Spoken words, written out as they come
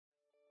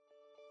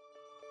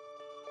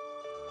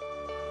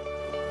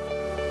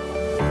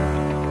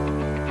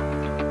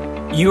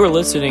You are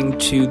listening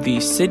to the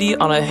City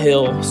on a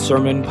Hill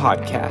Sermon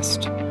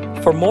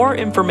Podcast. For more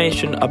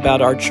information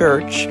about our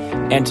church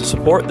and to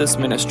support this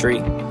ministry,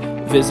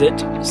 visit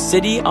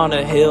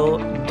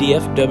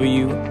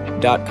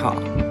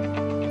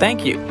cityonahilldfw.com.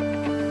 Thank you.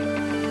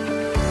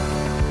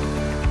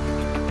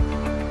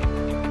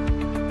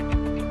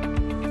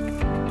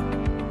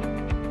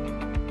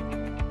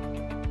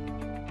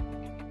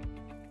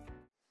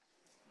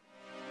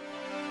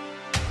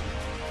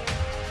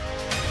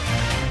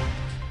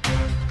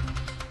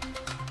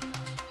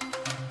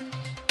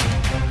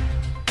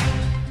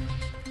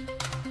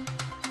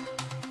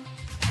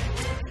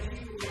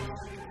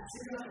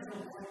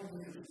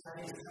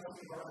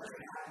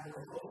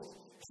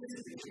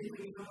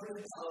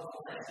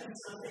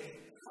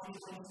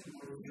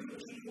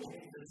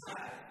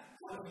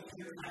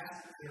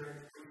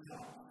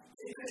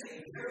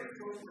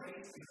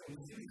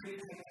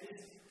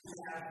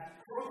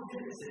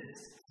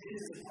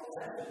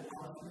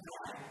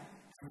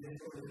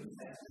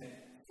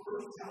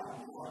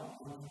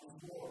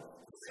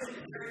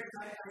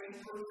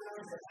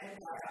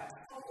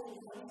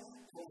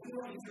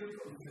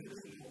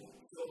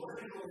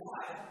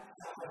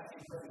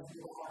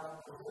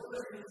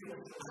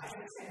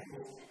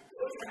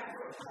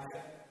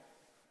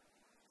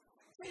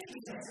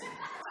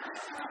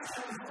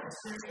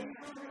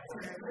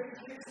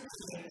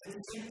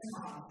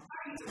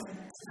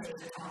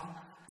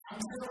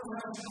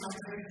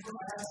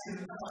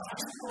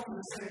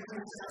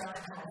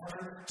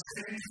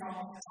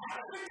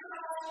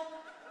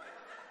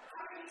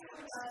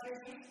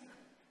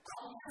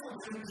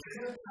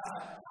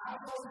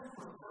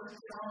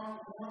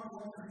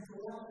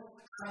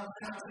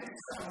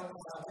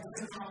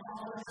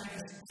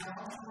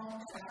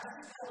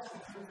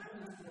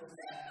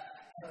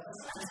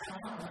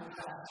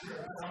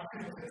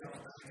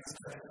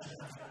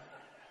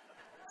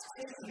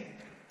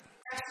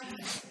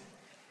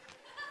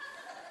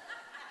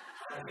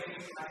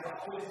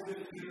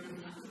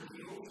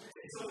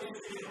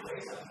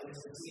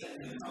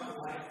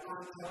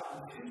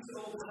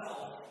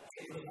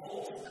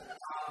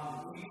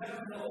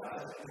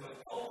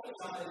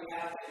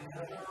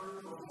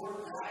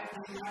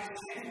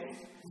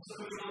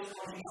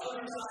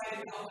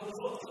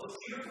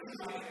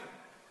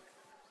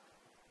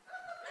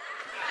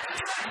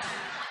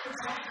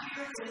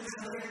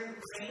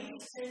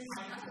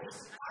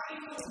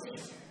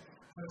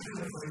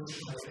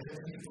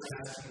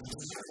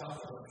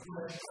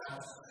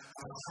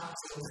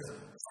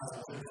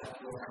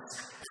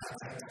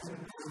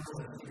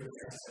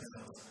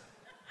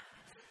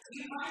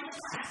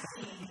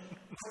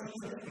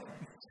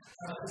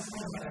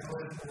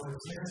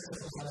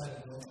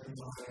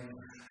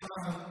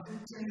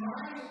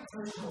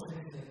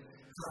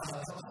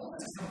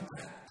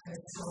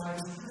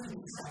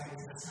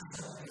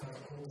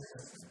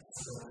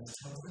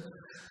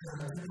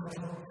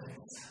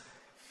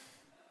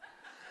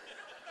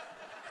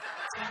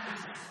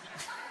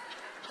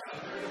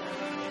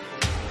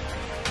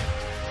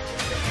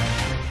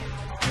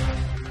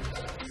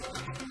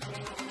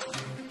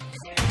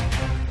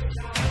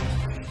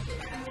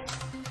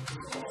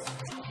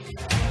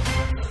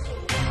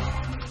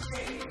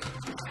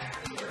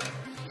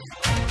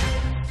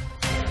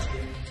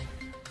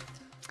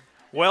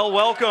 Well,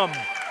 welcome.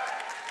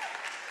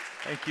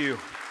 Thank you.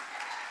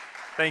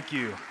 Thank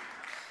you.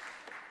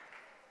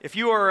 If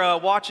you are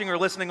watching or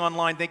listening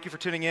online, thank you for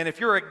tuning in. If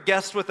you're a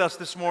guest with us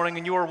this morning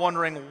and you are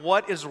wondering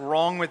what is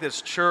wrong with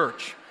this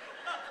church,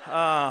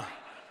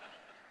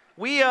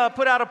 we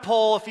put out a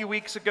poll a few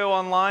weeks ago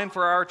online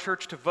for our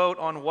church to vote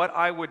on what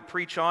I would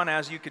preach on,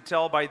 as you could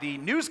tell by the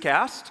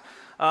newscast.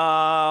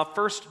 1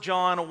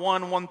 John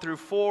 1 through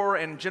 4,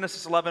 and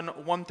Genesis 11,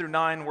 1 through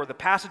 9 were the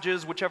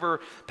passages. Whichever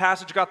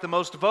passage got the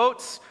most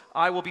votes,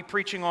 I will be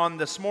preaching on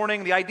this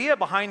morning. The idea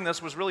behind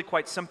this was really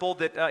quite simple,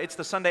 that it's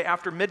the Sunday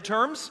after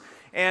midterms,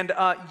 and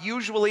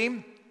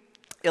usually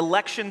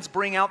elections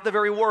bring out the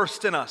very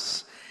worst in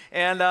us.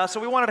 And so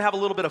we wanted to have a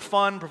little bit of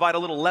fun, provide a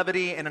little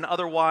levity in an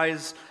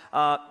otherwise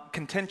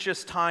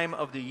contentious time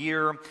of the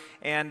year,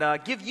 and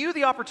give you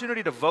the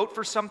opportunity to vote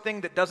for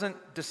something that doesn't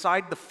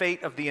decide the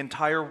fate of the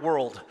entire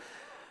world,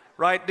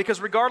 right? Because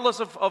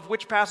regardless of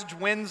which passage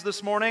wins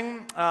this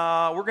morning,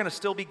 we're going to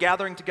still be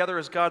gathering together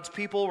as God's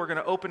people. We're going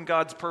to open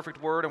God's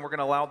perfect word, and we're going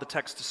to allow the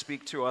text to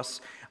speak to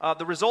us.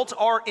 The results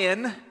are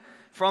in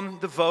from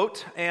the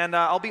vote, and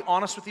I'll be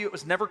honest with you, it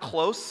was never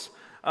close.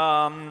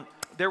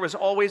 There was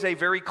always a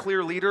very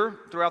clear leader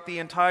throughout the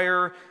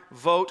entire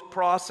vote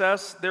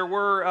process. There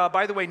were,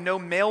 by the way, no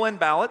mail-in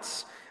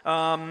ballots.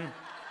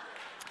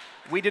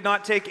 We did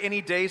not take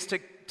any days to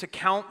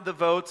count the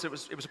votes. It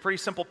was a pretty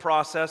simple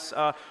process.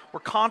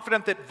 We're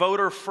confident that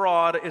voter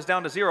fraud is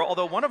down to zero,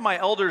 although one of my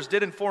elders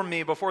did inform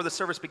me before the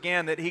service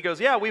began that he goes,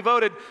 yeah, we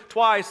voted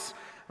twice.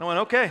 And I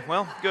went, okay,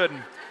 well, good.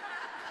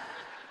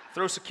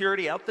 Throw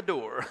security out the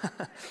door.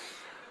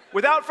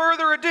 Without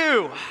further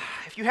ado,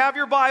 if you have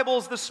your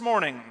Bibles this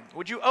morning,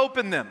 would you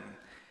open them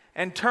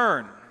and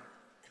turn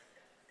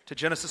to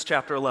Genesis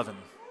chapter 11.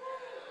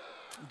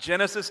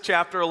 Genesis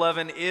chapter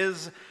 11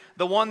 is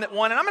the one that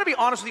won. And I'm going to be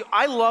honest with you,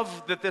 I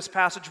love that this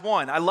passage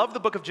won. I love the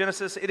book of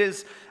Genesis. It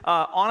is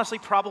honestly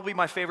probably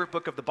my favorite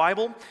book of the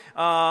Bible.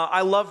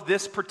 I love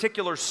this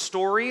particular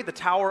story. The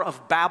Tower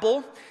of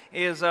Babel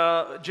is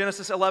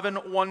Genesis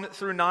 11, 1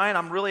 through 9.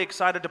 I'm really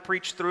excited to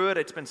preach through it.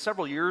 It's been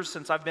several years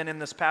since I've been in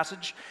this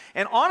passage.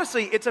 And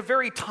honestly, it's a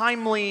very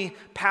timely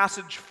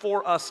passage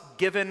for us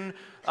given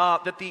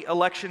that the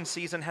election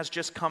season has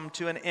just come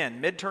to an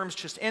end. Midterms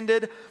just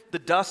ended, the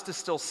dust is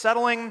still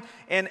settling,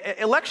 and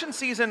election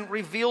season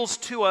reveals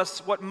to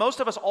us what most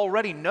of us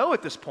already know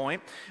at this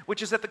point,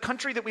 which is that the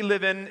country that we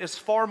live in is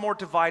far more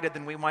divided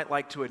than we might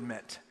like to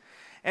admit.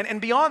 And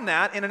beyond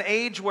that, in an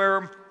age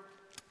where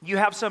you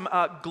have some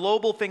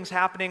global things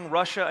happening,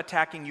 Russia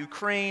attacking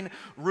Ukraine,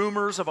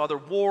 rumors of other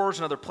wars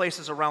in other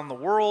places around the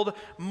world.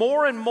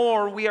 More and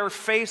more, we are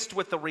faced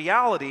with the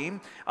reality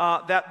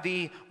that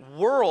the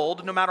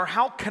world, no matter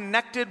how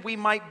connected we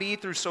might be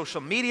through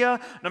social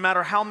media, no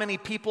matter how many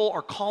people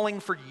are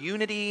calling for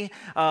unity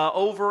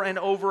over and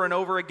over and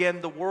over again,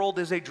 the world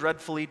is a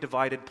dreadfully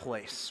divided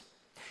place.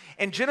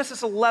 And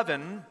Genesis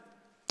 11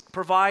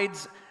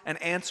 provides an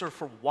answer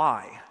for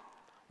why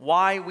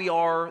we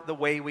are the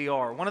way we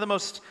are. One of the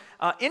most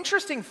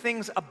interesting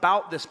things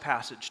about this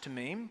passage to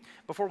me,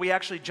 before we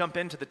actually jump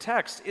into the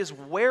text, is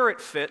where it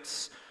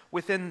fits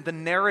within the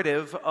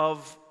narrative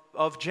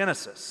of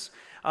Genesis.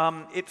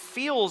 It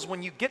feels,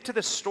 when you get to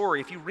this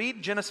story, if you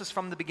read Genesis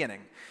from the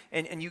beginning,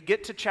 and you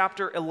get to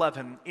chapter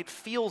 11, it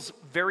feels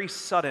very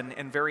sudden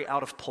and very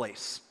out of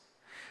place.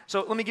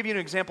 So let me give you an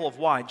example of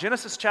why.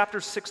 Genesis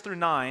chapters 6 through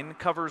 9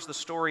 covers the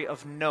story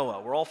of Noah.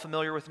 We're all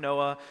familiar with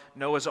Noah,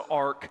 Noah's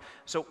ark.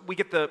 So we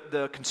get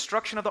the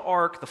construction of the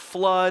ark, the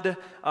flood,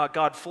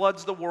 God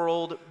floods the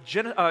world.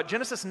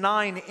 Genesis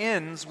 9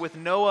 ends with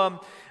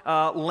Noah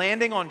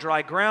landing on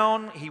dry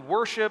ground. He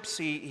worships,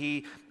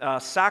 he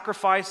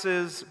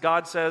sacrifices,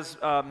 God says,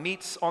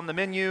 meats on the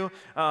menu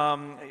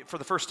for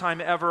the first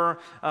time ever.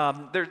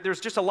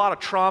 There's just a lot of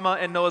trauma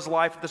in Noah's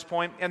life at this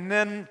point. And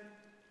then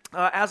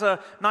as a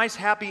nice,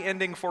 happy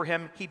ending for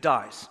him, he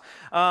dies.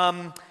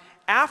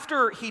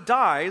 After he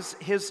dies,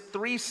 his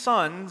three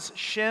sons,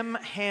 Shem,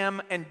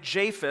 Ham, and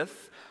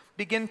Japheth,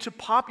 begin to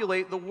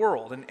populate the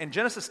world. And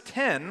Genesis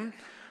 10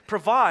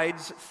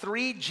 provides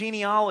three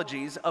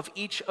genealogies of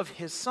each of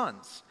his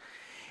sons.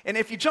 And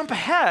if you jump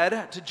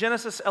ahead to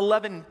Genesis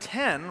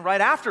 11:10,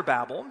 right after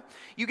Babel,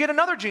 you get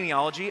another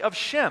genealogy of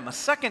Shem, a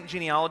second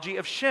genealogy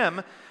of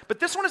Shem. But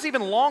this one is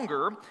even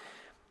longer,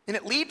 and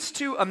it leads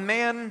to a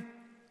man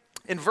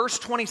in verse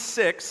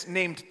 26,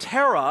 named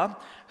Terah,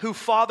 who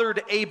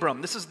fathered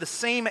Abram. This is the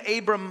same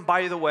Abram,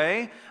 by the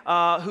way,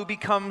 who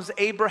becomes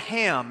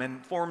Abraham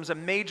and forms a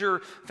major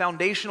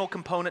foundational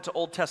component to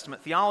Old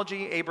Testament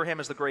theology. Abraham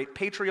is the great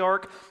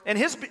patriarch, and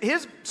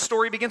his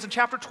story begins in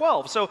chapter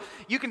 12. So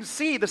you can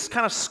see this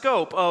kind of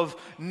scope of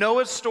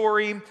Noah's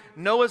story,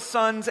 Noah's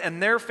sons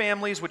and their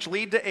families, which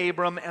lead to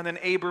Abram, and then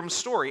Abram's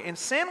story. And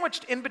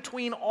sandwiched in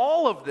between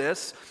all of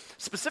this,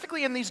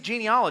 specifically in these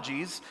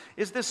genealogies,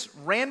 is this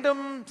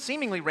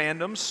seemingly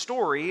random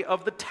story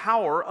of the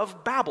Tower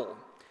of Babel.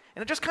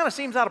 And it just kind of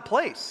seems out of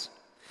place.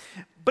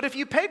 But if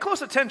you pay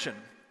close attention,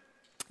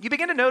 you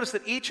begin to notice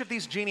that each of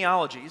these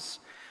genealogies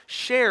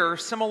share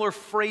similar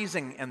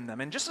phrasing in them.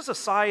 And just as a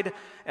side,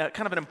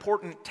 kind of an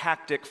important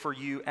tactic for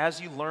you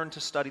as you learn to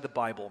study the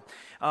Bible,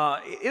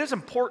 it is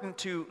important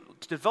to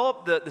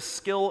develop the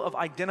skill of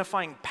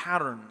identifying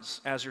patterns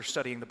as you're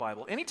studying the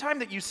Bible. Anytime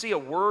that you see a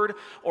word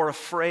or a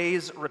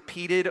phrase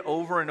repeated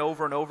over and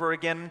over and over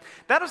again,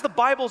 that is the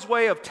Bible's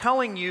way of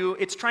telling you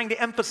it's trying to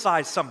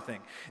emphasize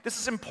something. This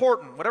is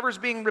important. Whatever is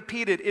being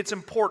repeated, it's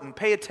important.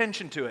 Pay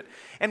attention to it.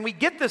 And we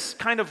get this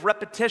kind of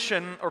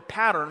repetition or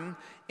pattern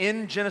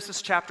in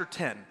Genesis chapter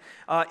 10.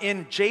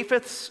 In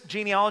Japheth's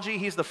genealogy,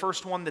 he's the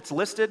first one that's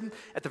listed.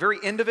 At the very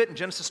end of it, in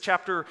Genesis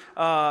chapter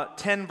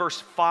 10, verse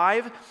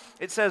 5,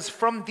 it says,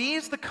 "From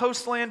these the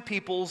coastland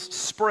peoples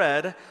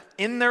spread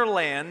in their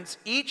lands,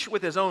 each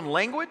with his own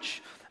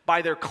language,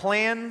 by their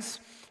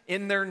clans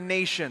in their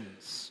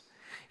nations."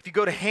 If you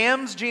go to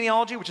Ham's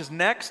genealogy, which is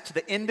next to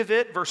the end of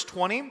it, verse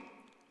 20,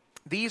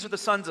 "These are the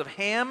sons of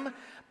Ham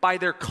by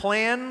their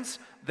clans,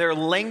 their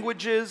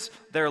languages,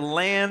 their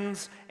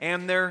lands,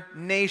 and their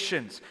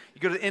nations."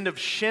 You go to the end of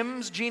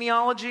Shem's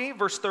genealogy,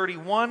 verse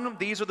 31.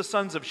 "These are the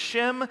sons of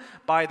Shem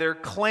by their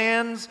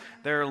clans,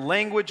 their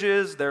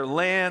languages, their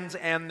lands,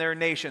 and their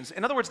nations."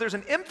 In other words, there's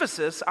an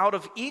emphasis out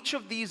of each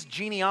of these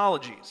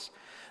genealogies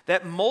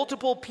that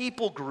multiple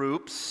people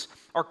groups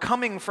are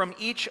coming from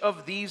each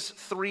of these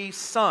three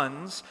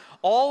sons,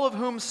 all of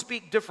whom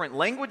speak different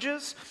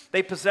languages,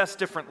 they possess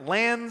different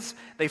lands,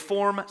 they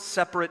form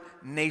separate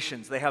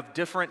nations, they have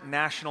different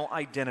national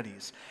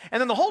identities.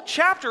 And then the whole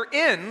chapter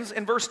ends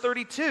in verse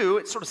 32,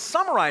 it sort of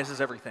summarizes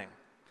everything.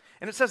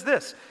 And it says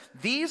this,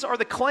 "These are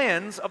the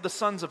clans of the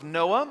sons of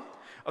Noah,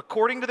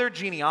 according to their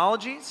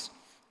genealogies,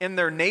 in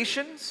their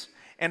nations,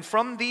 and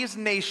from these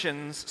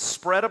nations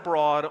spread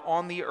abroad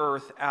on the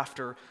earth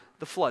after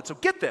the flood." So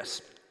get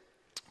this.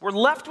 We're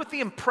left with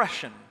the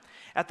impression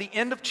at the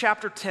end of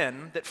chapter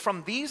 10 that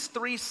from these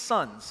three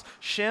sons,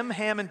 Shem,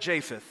 Ham, and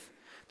Japheth,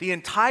 The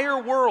entire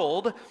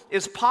world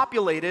is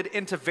populated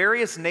into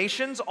various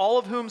nations, all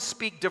of whom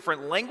speak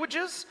different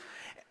languages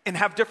and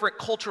have different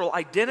cultural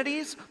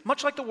identities,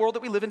 much like the world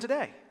that we live in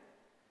today.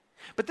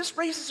 But this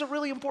raises a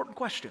really important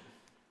question.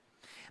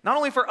 Not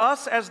only for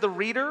us as the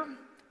reader,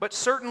 but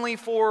certainly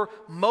for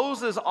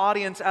Moses'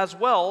 audience as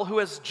well, who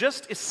has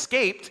just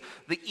escaped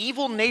the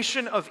evil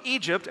nation of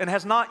Egypt and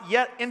has not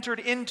yet entered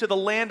into the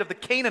land of the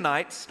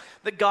Canaanites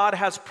that God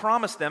has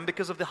promised them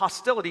because of the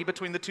hostility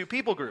between the two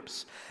people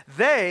groups.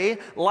 They,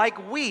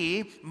 like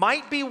we,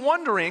 might be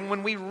wondering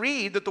when we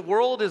read that the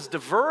world is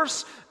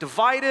diverse,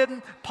 divided,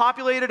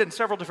 populated in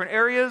several different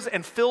areas,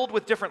 and filled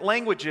with different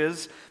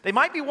languages. They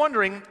might be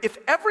wondering if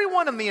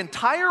everyone in the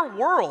entire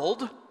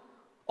world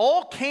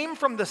all came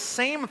from the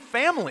same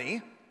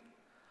family,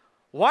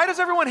 why does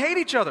everyone hate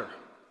each other?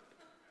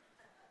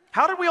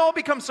 How did we all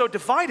become so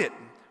divided?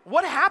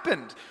 What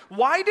happened?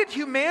 Why did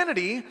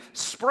humanity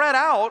spread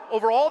out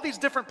over all these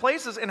different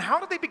places, and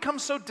how did they become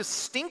so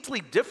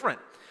distinctly different?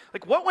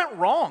 Like, what went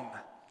wrong?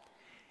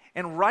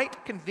 And right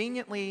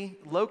conveniently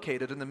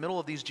located in the middle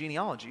of these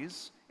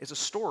genealogies is a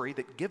story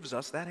that gives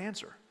us that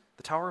answer.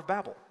 The Tower of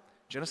Babel,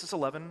 Genesis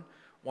 11,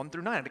 1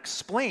 through 9. It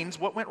explains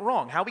what went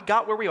wrong, how we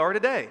got where we are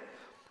today,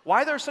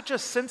 why there's such a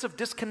sense of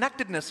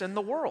disconnectedness in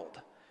the world.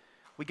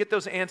 We get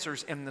those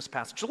answers in this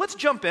passage. So let's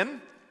jump in,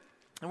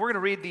 and we're going to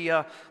read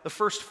the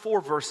first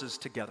 4 verses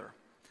together.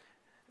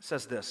 It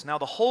says this: Now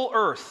the whole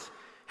earth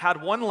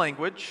had one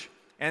language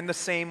and the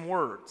same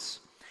words.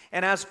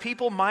 And as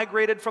people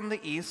migrated from the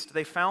east,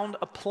 they found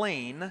a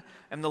plain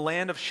in the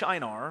land of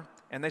Shinar,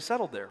 and they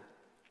settled there.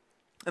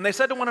 And they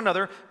said to one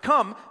another,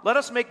 "Come, let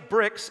us make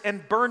bricks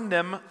and burn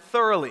them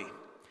thoroughly."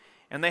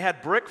 And they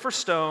had brick for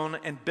stone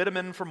and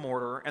bitumen for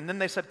mortar. And then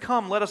they said,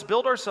 "Come, let us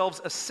build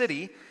ourselves a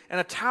city and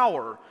a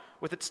tower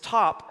with its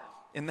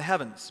top in the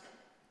heavens.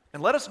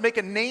 And let us make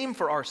a name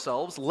for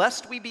ourselves,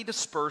 lest we be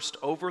dispersed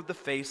over the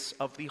face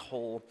of the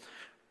whole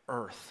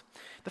earth."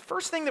 The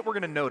first thing that we're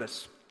going to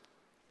notice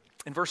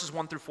in verses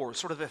 1 through 4,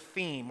 sort of the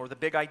theme or the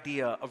big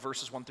idea of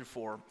verses 1 through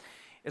 4,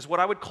 is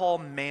what I would call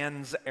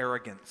man's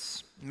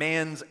arrogance.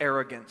 Man's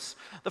arrogance.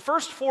 The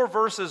first 4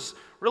 verses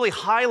really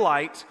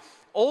highlight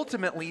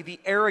ultimately the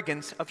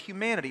arrogance of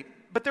humanity.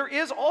 But there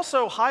is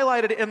also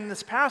highlighted in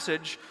this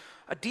passage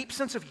a deep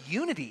sense of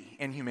unity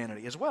in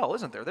humanity as well,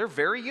 isn't there? They're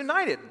very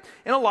united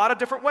in a lot of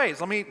different ways.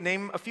 Let me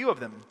name a few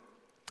of them.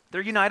 They're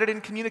united in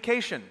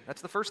communication.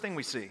 That's the first thing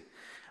we see.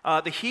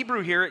 The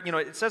Hebrew here,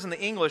 it says in the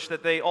English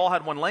that they all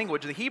had one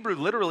language. The Hebrew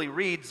literally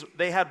reads,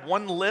 they had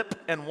one lip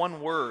and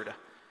one word.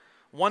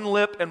 One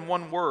lip and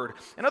one word.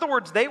 In other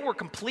words, they were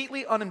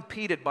completely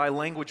unimpeded by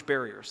language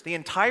barriers. The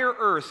entire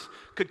earth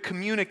could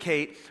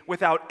communicate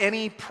without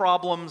any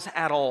problems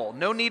at all.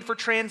 No need for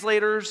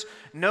translators.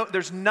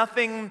 There's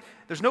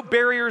no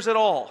barriers at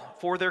all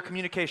for their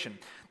communication.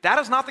 That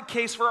is not the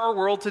case for our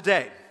world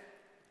today.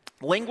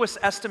 Linguists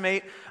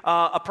estimate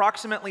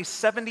approximately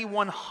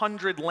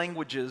 7,100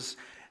 languages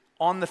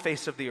on the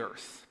face of the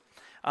earth.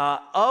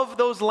 Of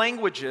those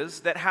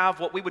languages that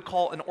have what we would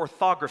call an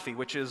orthography,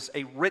 which is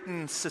a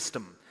written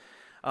system.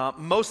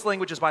 Most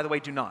languages, by the way,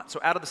 do not. So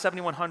out of the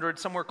 7,100,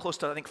 somewhere close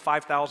to,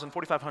 5,000,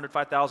 4,500,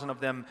 5,000 of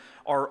them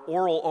are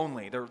oral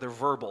only. They're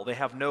verbal. They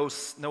have no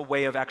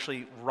way of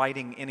actually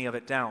writing any of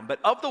it down. But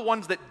of the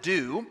ones that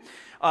do,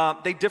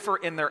 they differ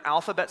in their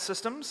alphabet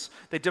systems.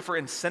 They differ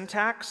in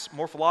syntax,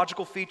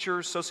 morphological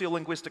features,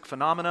 sociolinguistic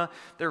phenomena.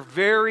 They're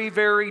very,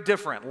 very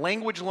different.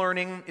 Language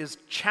learning is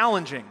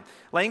challenging.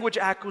 Language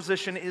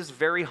acquisition is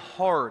very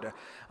hard.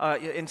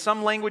 In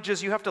some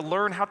languages, you have to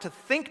learn how to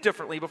think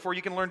differently before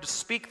you can learn to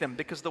speak them,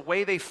 because the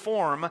way they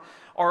form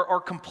are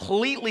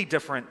completely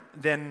different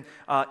than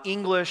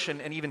English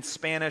and even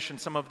Spanish and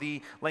some of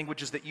the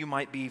languages that you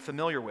might be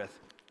familiar with.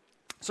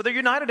 So they're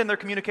united in their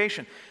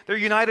communication. They're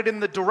united in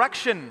the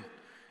direction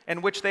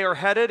in which they are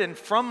headed and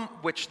from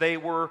which they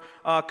were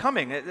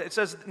coming.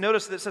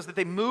 Notice that it says that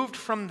they moved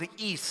from the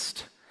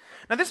east.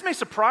 Now this may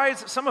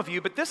surprise some of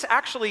you, but this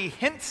actually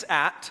hints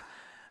at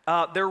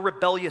their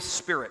rebellious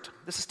spirit.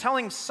 This is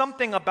telling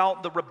something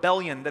about the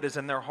rebellion that is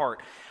in their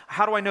heart.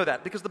 How do I know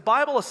that? Because the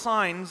Bible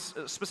assigns,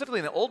 specifically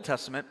in the Old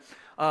Testament,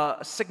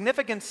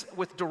 significance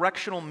with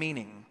directional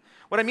meaning.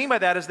 What I mean by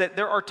that is that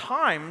there are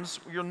times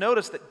where you'll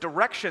notice that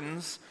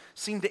directions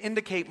seem to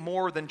indicate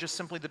more than just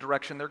simply the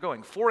direction they're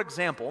going. For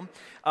example,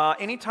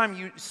 anytime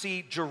you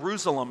see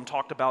Jerusalem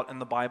talked about in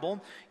the Bible,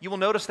 you will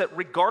notice that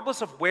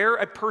regardless of where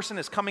a person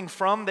is coming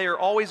from, they are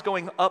always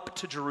going up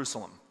to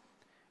Jerusalem.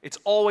 It's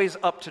always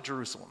up to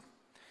Jerusalem.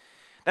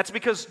 That's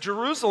because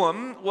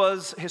Jerusalem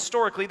was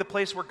historically the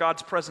place where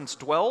God's presence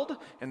dwelled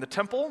in the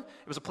temple.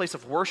 It was a place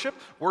of worship.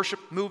 Worship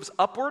moves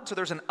upward, so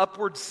there's an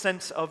upward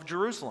sense of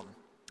Jerusalem.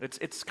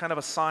 It's kind of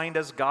assigned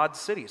as God's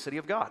city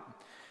of God.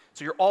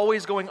 So you're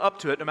always going up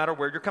to it no matter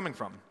where you're coming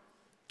from.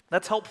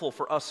 That's helpful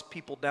for us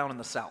people down in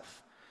the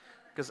South.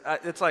 Because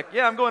it's like,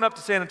 yeah, I'm going up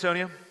to San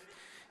Antonio.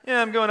 Yeah,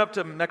 I'm going up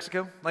to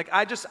Mexico.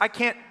 I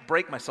can't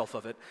break myself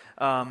of it.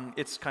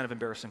 It's kind of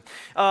embarrassing.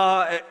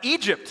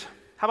 Egypt.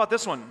 How about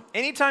this one?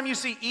 Anytime you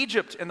see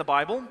Egypt in the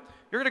Bible,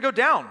 you're going to go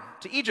down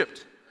to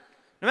Egypt,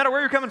 no matter where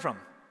you're coming from.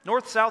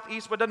 North, south,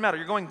 east, but it doesn't matter.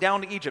 You're going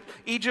down to Egypt.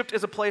 Egypt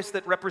is a place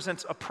that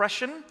represents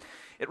oppression.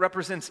 It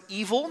represents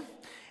evil.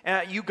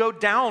 You go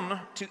down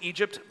to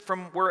Egypt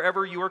from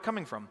wherever you are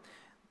coming from.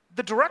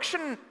 The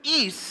direction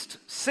east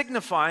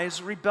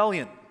signifies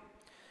rebellion.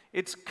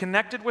 It's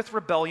connected with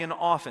rebellion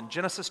often.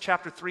 Genesis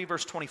chapter 3,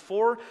 verse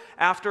 24,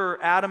 after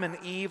Adam and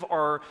Eve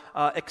are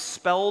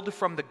expelled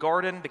from the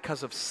garden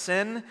because of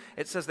sin,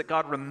 it says that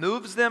God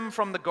removes them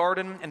from the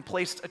garden and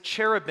placed a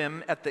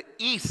cherubim at the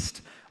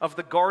east of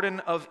the Garden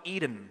of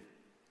Eden.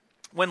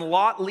 When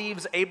Lot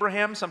leaves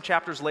Abraham some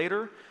chapters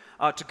later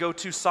to go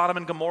to Sodom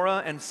and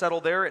Gomorrah and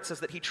settle there, it says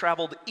that he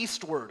traveled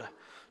eastward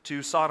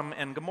to Sodom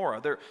and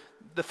Gomorrah.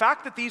 The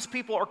fact that these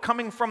people are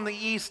coming from the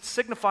east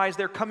signifies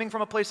they're coming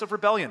from a place of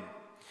rebellion.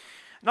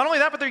 Not only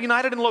that, but they're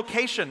united in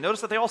location.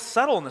 Notice that they all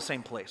settle in the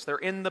same place. They're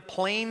in the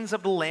plains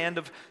of the land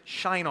of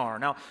Shinar.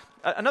 Now,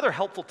 another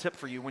helpful tip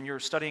for you when you're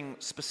studying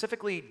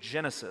specifically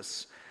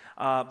Genesis,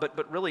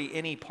 but really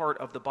any part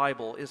of the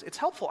Bible, is it's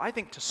helpful, I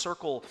think, to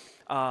circle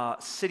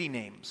city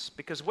names.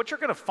 Because what you're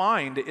going to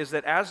find is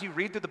that as you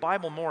read through the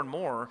Bible more and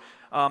more,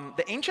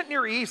 the ancient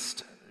Near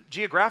East,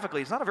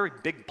 geographically, is not a very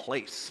big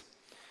place.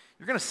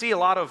 You're going to see a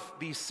lot of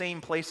these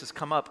same places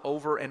come up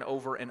over and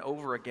over and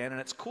over again,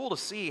 and it's cool to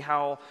see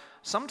how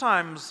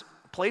sometimes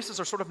places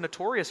are sort of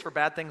notorious for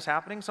bad things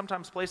happening.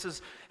 Sometimes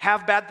places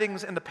have bad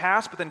things in the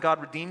past, but then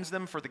God redeems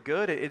them for the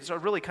good. It's a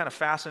really kind of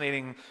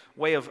fascinating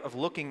way of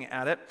looking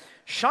at it.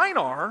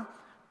 Shinar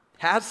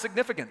has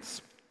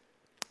significance.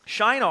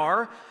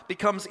 Shinar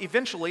becomes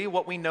eventually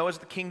what we know as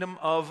the kingdom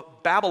of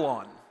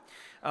Babylon.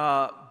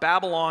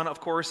 Babylon, of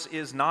course,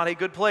 is not a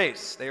good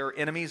place. They are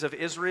enemies of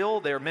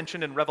Israel. They are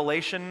mentioned in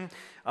Revelation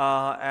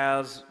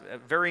as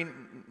very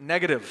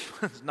negative.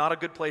 It's not a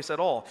good place at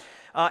all.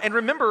 And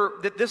remember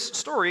that this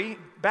story,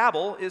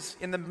 Babel, is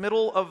in the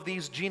middle of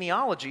these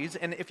genealogies.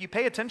 And if you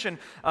pay attention,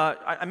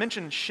 I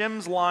mentioned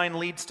Shem's line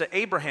leads to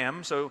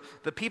Abraham. So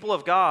the people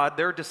of God,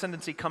 their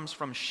descendancy comes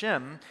from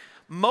Shem.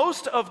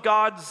 Most of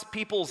God's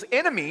people's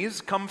enemies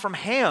come from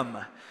Ham.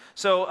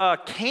 So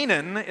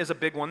Canaan is a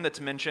big one that's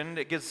mentioned.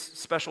 It gives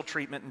special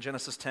treatment in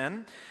Genesis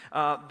 10.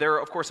 They're,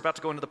 of course, about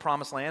to go into the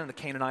Promised Land, and the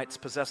Canaanites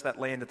possessed that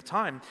land at the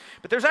time.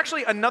 But there's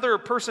actually another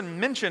person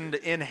mentioned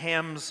in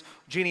Ham's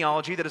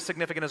genealogy that is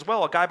significant as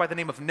well, a guy by the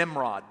name of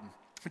Nimrod,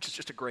 which is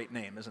just a great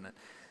name, isn't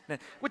it?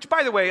 Which,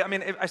 by the way, I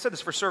mean, I said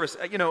this for service,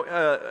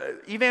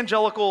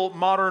 evangelical,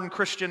 modern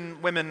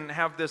Christian women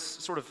have this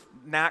sort of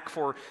knack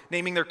for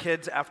naming their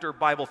kids after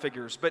Bible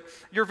figures, but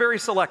you're very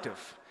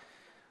selective.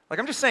 Like,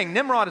 I'm just saying,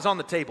 Nimrod is on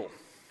the table.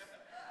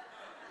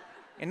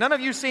 And none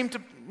of you seem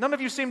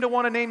to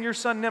want to name your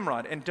son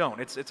Nimrod. And don't.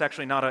 It's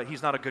actually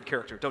he's not a good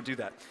character. Don't do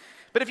that.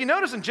 But if you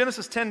notice in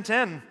Genesis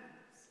 10:10,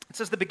 it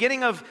says the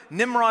beginning of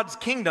Nimrod's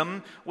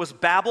kingdom was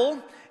Babel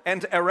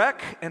and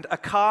Erech and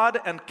Akkad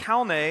and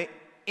Calneh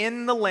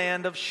in the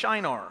land of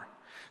Shinar.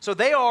 So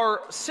they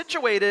are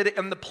situated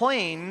in the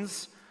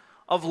plains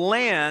of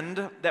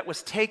land that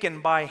was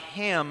taken by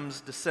Ham's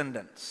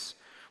descendants,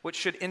 which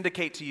should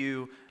indicate to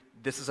you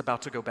this is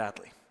about to go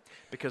badly,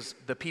 because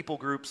the people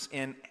groups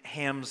in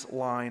Ham's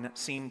line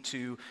seem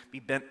to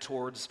be bent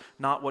towards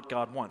not what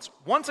God wants.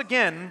 Once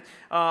again,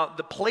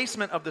 the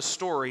placement of the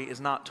story is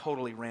not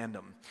totally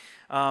random.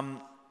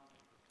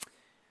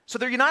 So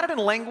they're united in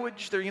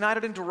language, they're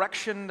united in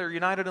direction, they're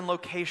united in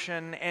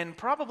location, and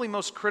probably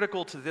most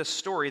critical to this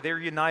story, they're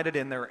united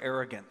in their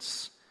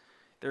arrogance.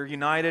 They're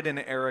united in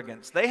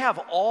arrogance. They have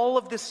all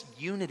of this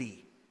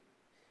unity,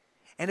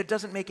 and it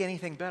doesn't make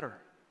anything better.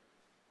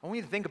 I want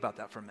you to think about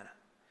that for a minute.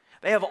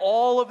 They have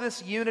all of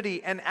this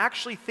unity, and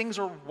actually things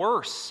are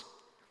worse.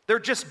 They're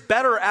just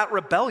better at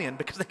rebellion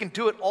because they can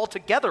do it all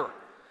together.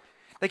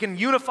 They can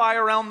unify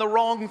around the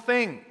wrong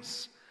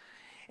things.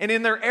 And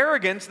in their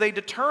arrogance, they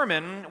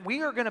determine,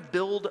 we are going to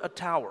build a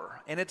tower,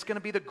 and it's going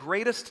to be the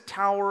greatest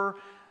tower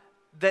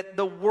that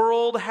the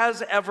world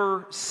has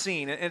ever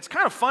seen. And it's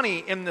kind of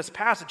funny in this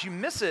passage. You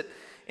miss it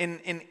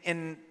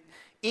in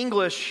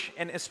English,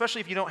 and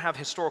especially if you don't have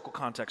historical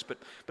context. But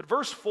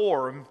verse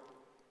 4,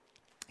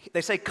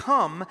 they say,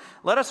 "Come,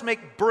 let us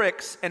make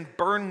bricks and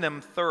burn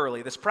them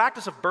thoroughly." This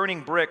practice of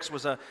burning bricks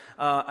was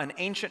an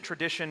ancient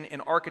tradition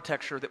in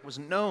architecture that was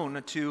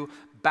known to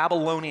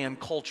Babylonian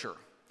culture.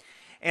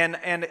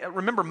 And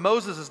remember,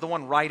 Moses is the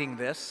one writing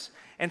this,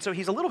 and so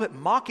he's a little bit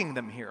mocking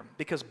them here,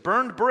 because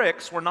burned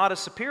bricks were not as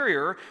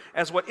superior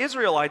as what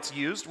Israelites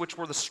used, which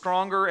were the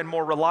stronger and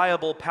more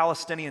reliable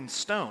Palestinian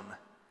stone.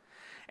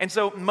 And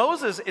so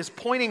Moses is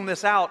pointing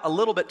this out a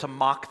little bit to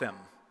mock them,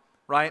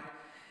 right?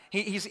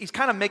 He's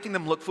kind of making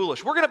them look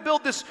foolish. We're going to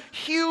build this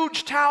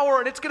huge tower,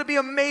 and it's going to be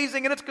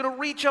amazing, and it's going to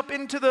reach up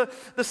into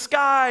the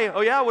sky.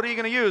 Oh yeah, what are you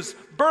going to use?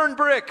 Burned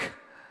brick.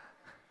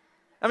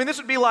 I mean, this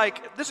would be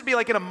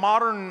like in a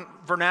modern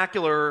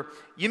vernacular.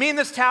 You mean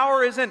this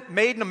tower isn't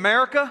made in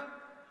America?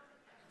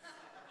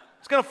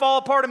 It's going to fall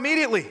apart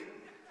immediately,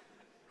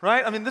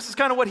 right? I mean, this is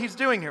kind of what he's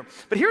doing here.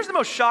 But here's the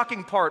most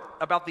shocking part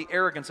about the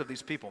arrogance of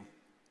these people.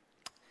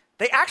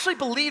 They actually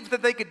believed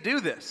that they could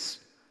do this.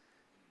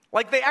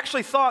 Like, they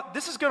actually thought,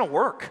 this is going to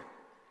work.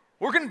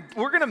 We're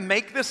going to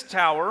make this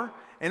tower,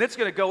 and it's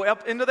going to go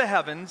up into the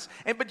heavens.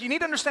 But you need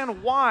to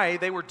understand why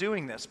they were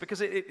doing this,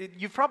 because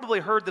you've probably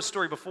heard this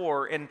story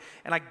before, and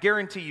I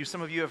guarantee you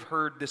some of you have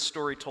heard this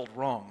story told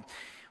wrong.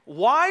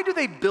 Why do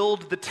they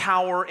build the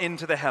tower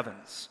into the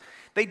heavens?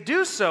 They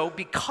do so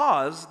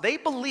because they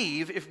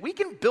believe if we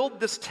can build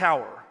this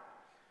tower,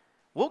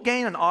 we'll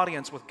gain an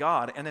audience with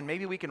God, and then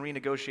maybe we can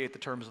renegotiate the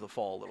terms of the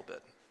fall a little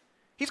bit.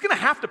 He's going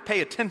to have to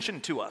pay attention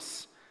to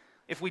us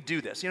if we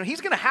do this. He's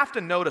going to have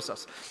to notice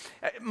us.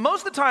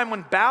 Most of the time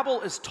when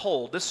Babel is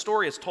told, this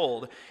story is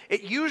told,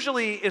 it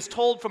usually is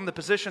told from the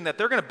position that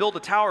they're going to build a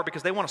tower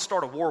because they want to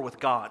start a war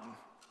with God,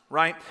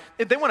 right?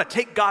 They want to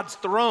take God's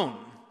throne.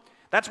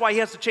 That's why he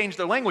has to change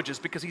their languages,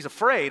 because he's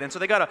afraid. And so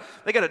they're going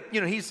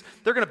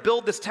to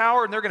build this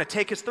tower and they're going to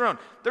take his throne.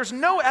 There's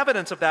no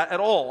evidence of that at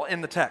all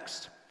in the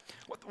text.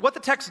 What the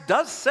text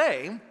does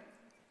say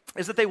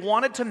is that they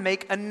wanted to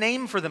make a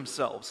name for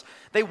themselves.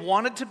 They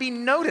wanted to be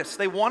noticed.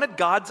 They wanted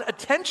God's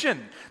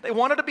attention. They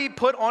wanted to be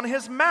put on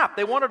his map.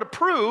 They wanted to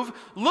prove,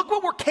 look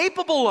what we're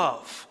capable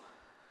of.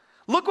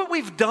 Look what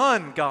we've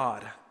done,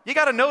 God. You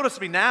got to notice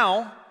me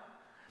now.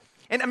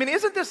 And I mean,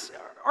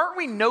 aren't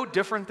we no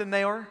different than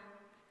they are?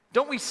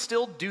 Don't we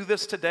still do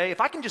this today?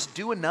 If I can just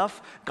do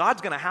enough,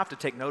 God's going to have to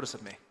take notice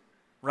of me,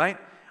 right?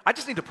 I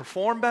just need to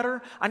perform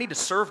better. I need to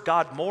serve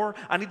God more.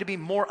 I need to be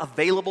more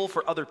available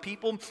for other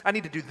people. I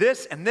need to do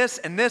this and this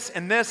and this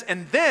and this,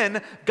 and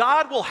then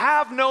God will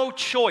have no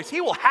choice.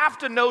 He will have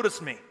to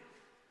notice me.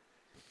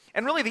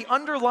 And really, the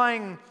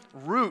underlying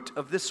root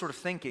of this sort of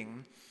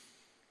thinking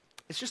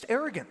is just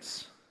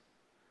arrogance.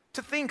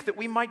 To think that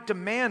we might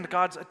demand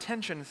God's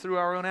attention through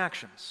our own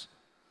actions.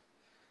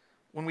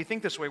 When we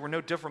think this way, we're no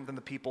different than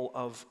the people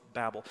of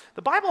Babel.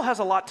 The Bible has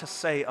a lot to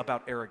say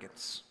about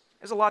arrogance.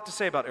 There's a lot to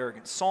say about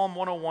arrogance. Psalm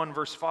 101,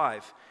 verse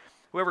 5.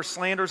 Whoever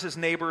slanders his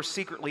neighbor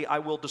secretly, I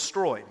will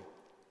destroy.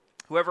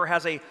 Whoever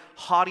has a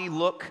haughty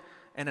look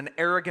and an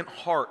arrogant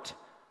heart,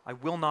 I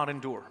will not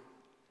endure.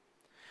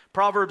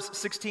 Proverbs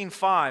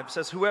 16:5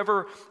 says,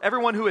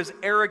 everyone who is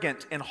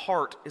arrogant in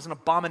heart is an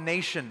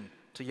abomination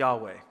to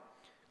Yahweh.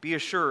 Be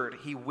assured,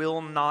 he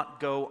will not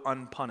go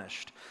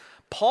unpunished.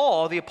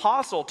 Paul, the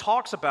apostle,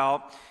 talks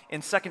about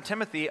in 2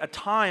 Timothy a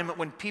time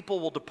when people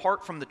will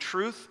depart from the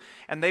truth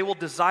and they will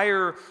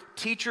desire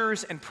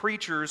teachers and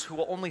preachers who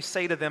will only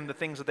say to them the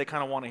things that they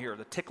kind of want to hear,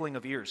 the tickling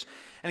of ears.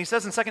 And he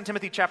says in 2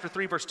 Timothy chapter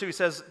 3, verse 2, he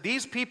says,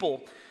 these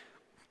people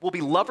will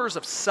be lovers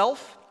of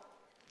self,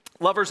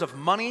 lovers of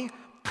money,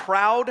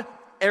 proud,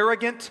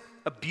 arrogant,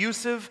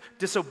 abusive,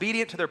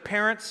 disobedient to their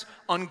parents,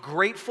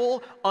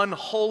 ungrateful,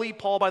 unholy.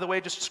 Paul, by the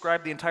way, just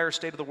described the entire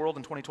state of the world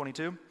in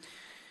 2022.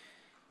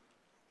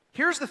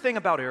 Here's the thing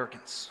about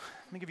arrogance.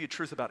 Let me give you a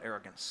truth about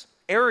arrogance.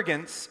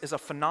 Arrogance is a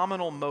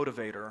phenomenal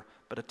motivator,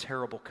 but a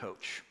terrible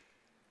coach.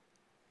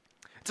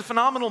 It's a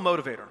phenomenal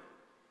motivator.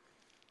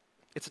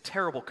 It's a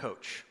terrible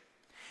coach.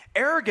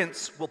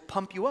 Arrogance will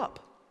pump you up,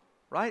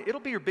 right?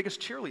 It'll be your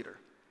biggest cheerleader.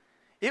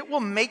 It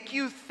will make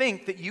you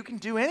think that you can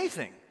do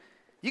anything.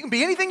 You can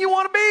be anything you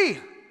want to be,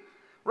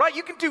 right?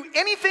 You can do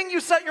anything you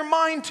set your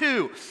mind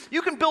to.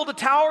 You can build a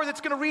tower that's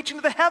going to reach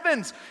into the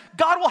heavens.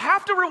 God will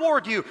have to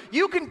reward you.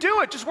 You can do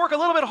it. Just work a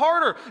little bit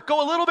harder.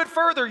 Go a little bit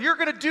further. You're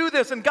going to do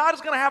this, and God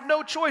is going to have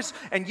no choice.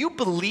 And you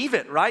believe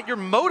it, right? You're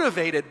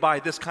motivated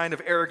by this kind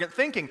of arrogant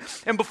thinking.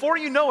 And before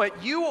you know it,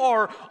 you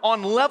are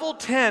on level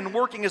 10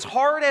 working as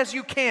hard as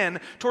you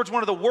can towards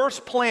one of the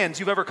worst plans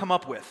you've ever come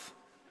up with.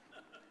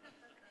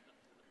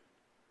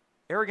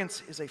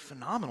 Arrogance is a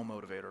phenomenal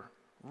motivator.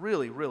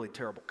 Really, really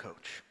terrible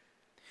coach.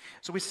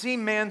 So we see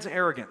man's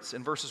arrogance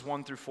in verses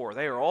 1 through 4.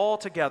 They are all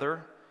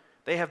together.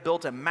 They have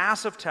built a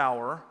massive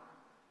tower.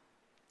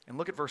 And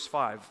look at verse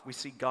 5. We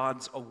see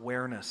God's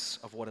awareness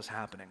of what is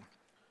happening.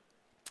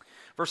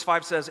 Verse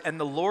 5 says, and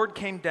the Lord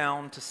came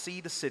down to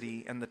see the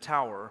city and the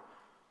tower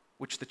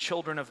which the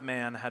children of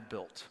man had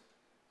built.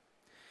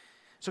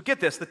 So get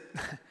this.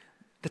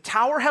 The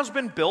tower has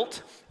been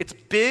built. It's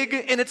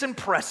big and it's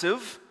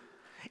impressive.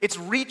 It's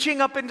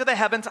reaching up into the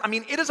heavens. I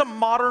mean, it is a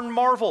modern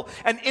marvel,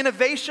 an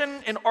innovation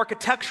in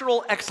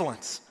architectural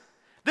excellence.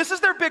 This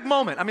is their big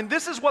moment. I mean,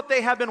 this is what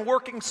they have been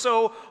working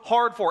so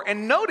hard for.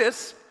 And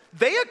notice,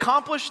 they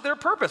accomplish their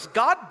purpose.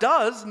 God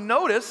does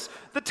notice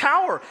the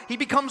tower. He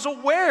becomes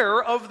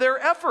aware of their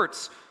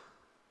efforts,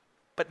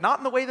 but not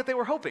in the way that they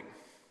were hoping.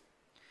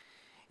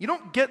 You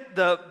don't get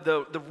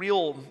the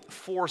real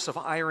force of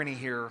irony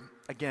here,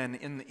 again,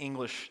 in the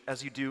English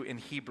as you do in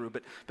Hebrew,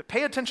 but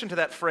pay attention to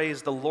that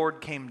phrase, the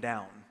Lord came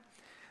down.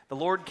 The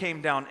Lord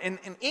came down. In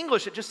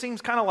English, it just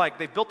seems kind of like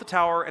they've built the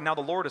tower and now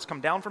the Lord has come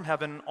down from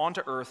heaven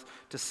onto earth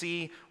to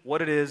see what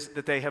it is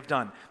that they have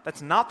done.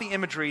 That's not the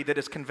imagery that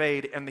is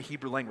conveyed in the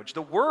Hebrew language.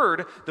 The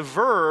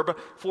verb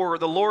for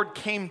the Lord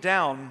came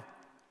down,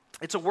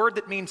 it's a word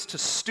that means to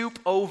stoop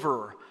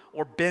over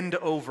or bend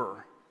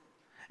over.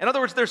 In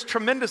other words, there's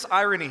tremendous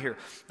irony here.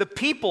 The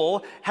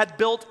people had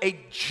built a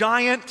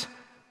giant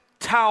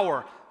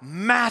tower,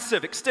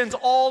 massive, extends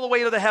all the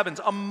way to the heavens,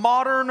 a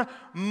modern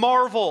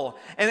marvel.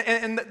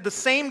 And the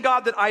same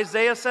God that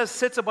Isaiah says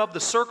sits above the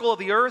circle of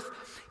the earth,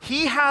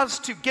 he has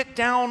to get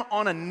down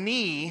on a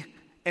knee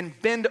and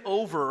bend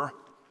over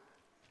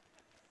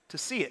to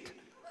see it.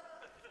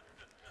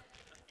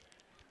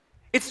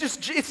 It's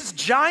this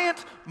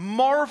giant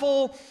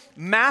Marvel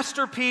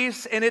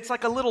masterpiece, and it's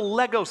like a little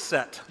Lego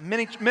set,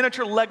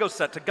 miniature Lego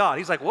set to God.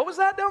 He's like, what was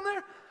that down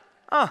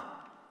there?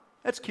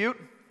 That's cute.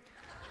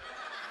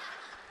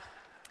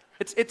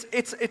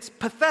 It's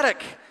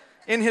pathetic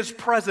in his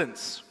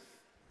presence.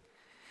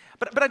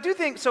 But I do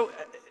think, so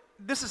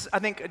this is, I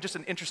think, just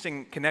an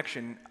interesting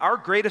connection. Our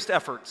greatest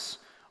efforts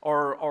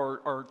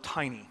are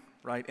tiny,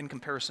 right, in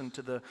comparison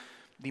to the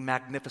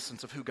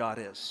magnificence of who God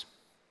is.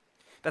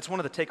 That's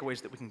one of the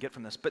takeaways that we can get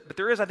from this. But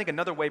there is, I think,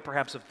 another way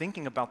perhaps of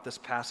thinking about this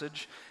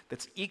passage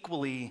that's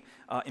equally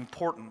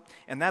important,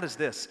 and that is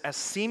this. As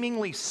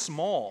seemingly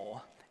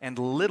small and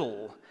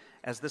little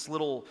as this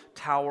little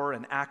tower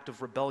and act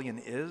of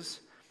rebellion is,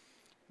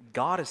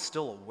 God is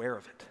still aware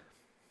of it.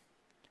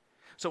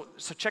 So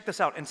check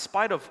this out. In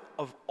spite of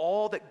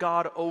all that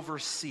God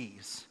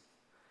oversees,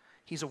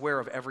 he's aware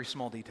of every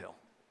small detail.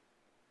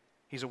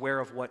 He's aware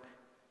of what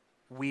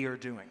we are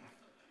doing.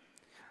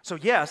 So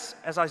yes,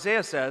 as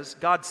Isaiah says,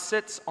 God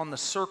sits on the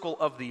circle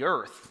of the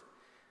earth,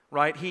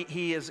 right?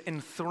 He is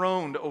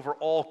enthroned over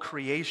all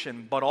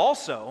creation, but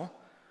also,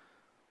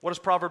 what does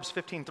Proverbs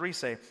 15:3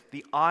 say?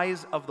 The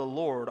eyes of the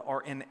Lord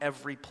are in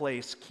every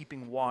place,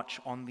 keeping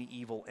watch on the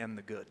evil and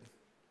the good.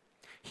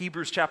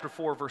 Hebrews chapter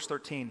 4, verse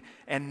 13,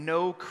 and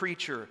no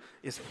creature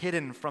is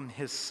hidden from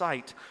his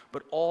sight,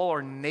 but all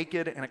are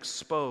naked and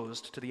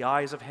exposed to the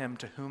eyes of him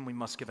to whom we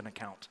must give an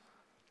account.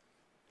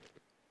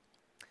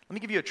 Let me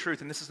give you a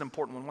truth, and this is an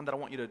important one that I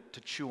want you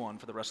to chew on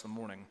for the rest of the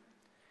morning.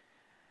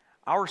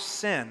 Our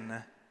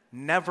sin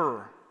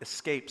never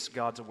escapes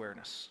God's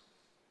awareness.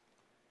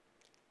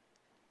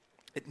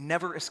 It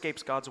never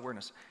escapes God's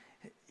awareness.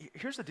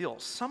 Here's the deal.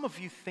 Some of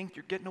you think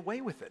you're getting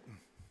away with it,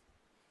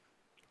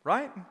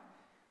 right?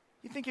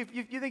 You think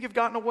you've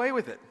gotten away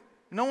with it.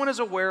 No one is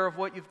aware of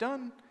what you've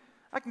done.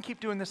 I can keep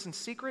doing this in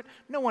secret.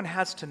 No one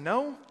has to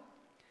know.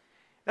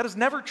 That is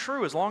never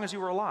true as long as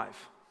you are alive.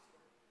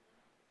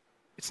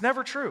 It's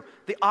never true.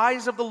 The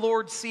eyes of the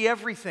Lord see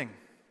everything.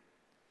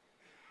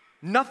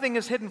 Nothing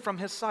is hidden from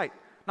his sight.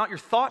 Not your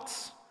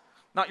thoughts,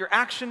 not your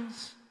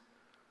actions,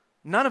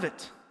 none of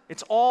it.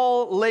 It's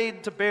all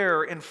laid to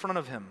bear in front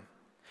of him.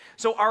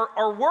 So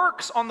our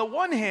works, on the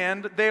one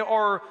hand, they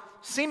are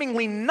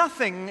seemingly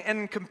nothing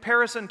in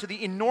comparison to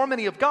the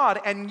enormity of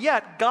God, and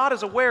yet God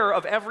is aware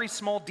of every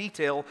small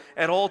detail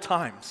at all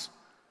times.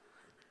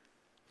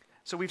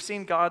 So we've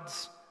seen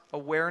God's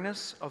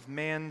awareness of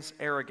man's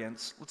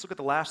arrogance. Let's look at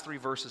the last three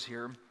verses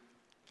here.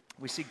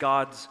 We see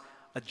God's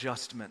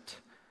adjustment.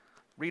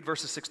 Read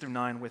verses 6 through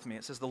 9 with me.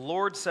 It says, the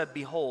Lord said,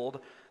 behold,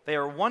 they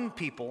are one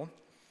people,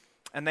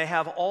 and they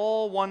have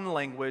all one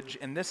language,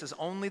 and this is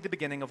only the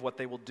beginning of what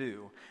they will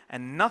do.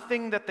 And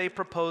nothing that they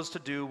propose to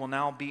do will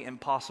now be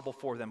impossible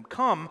for them.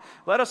 Come,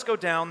 let us go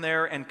down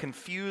there and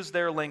confuse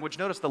their language.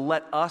 Notice the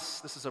let us.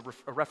 This is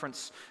a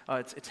reference,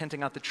 it's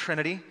hinting at the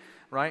Trinity,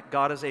 right?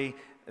 God is a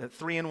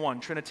three-in-one,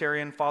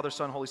 Trinitarian, Father,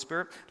 Son, Holy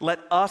Spirit. Let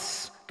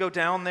us go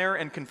down there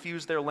and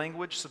confuse their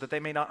language so that they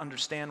may not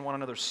understand one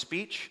another's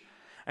speech.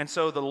 And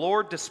so the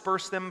Lord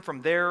dispersed them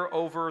from there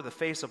over the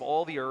face of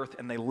all the earth,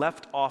 and they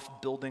left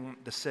off building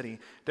the city.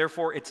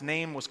 Therefore, its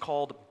name was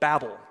called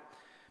Babel,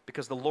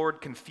 because the Lord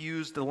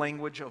confused the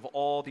language of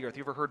all the earth.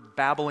 You ever heard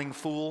babbling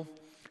fool?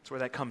 That's where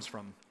that comes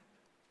from.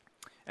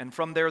 And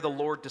from there, the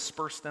Lord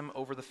dispersed them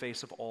over the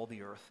face of all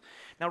the earth.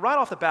 Now, right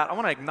off the bat, I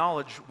want to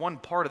acknowledge one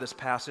part of this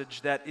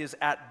passage that is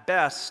at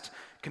best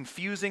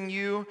confusing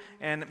you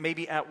and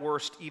maybe at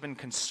worst even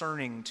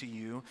concerning to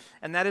you,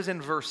 and that is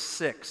in verse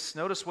 6.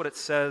 Notice what it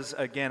says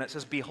again. It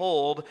says,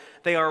 behold,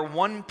 they are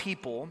one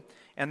people,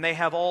 and they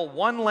have all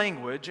one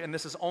language, and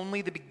this is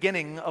only the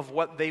beginning of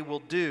what they will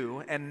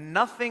do, and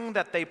nothing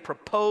that they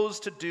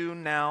propose to do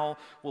now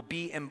will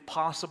be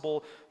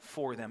impossible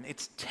for them.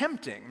 It's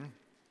tempting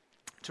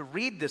to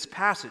read this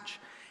passage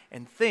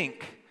and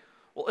think,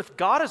 well, if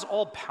God is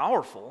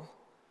all-powerful,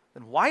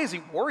 then why is he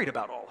worried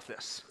about all of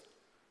this,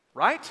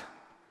 right?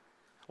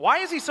 Why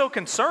is he so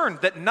concerned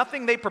that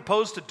nothing they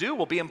propose to do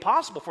will be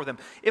impossible for them?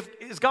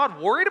 Is God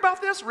worried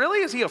about this? Really?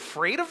 Is he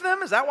afraid of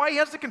them? Is that why he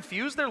has to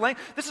confuse their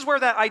language? This is where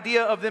that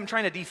idea of them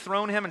trying to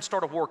dethrone him and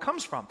start a war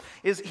comes from,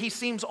 is he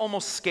seems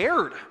almost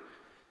scared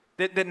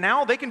that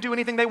now they can do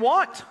anything they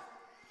want.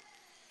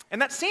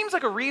 And that seems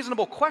like a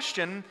reasonable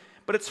question,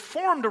 but it's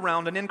formed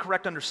around an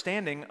incorrect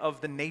understanding of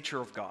the nature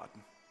of God.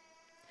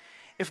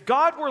 If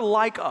God were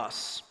like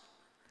us,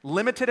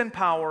 limited in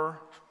power,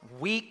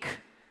 weak,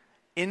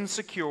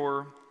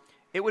 insecure,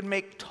 it would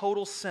make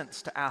total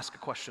sense to ask a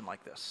question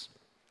like this.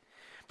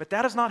 But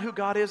that is not who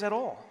God is at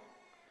all.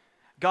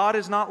 God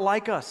is not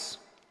like us.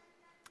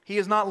 He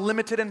is not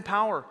limited in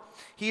power.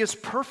 He is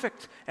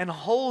perfect and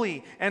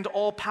holy and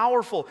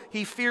all-powerful.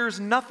 He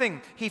fears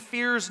nothing. He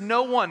fears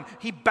no one.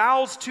 He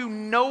bows to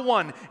no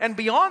one. And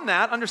beyond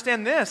that,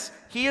 understand this,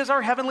 he is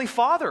our heavenly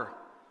Father.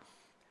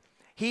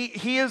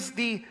 He is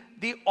the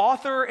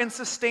author and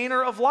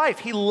sustainer of life.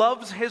 He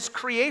loves his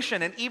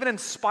creation, and even in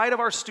spite of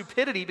our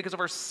stupidity because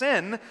of our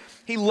sin,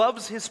 he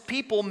loves his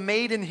people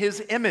made in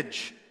his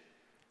image.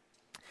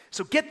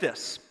 So get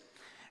this.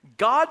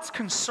 God's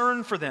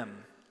concern for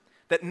them,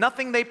 that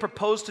nothing they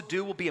propose to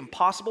do will be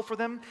impossible for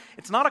them,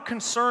 it's not a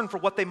concern for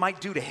what they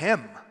might do to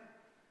him.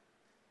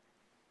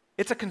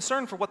 It's a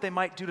concern for what they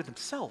might do to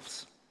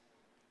themselves.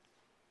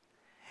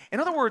 In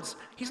other words,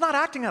 he's not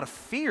acting out of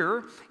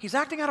fear, he's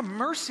acting out of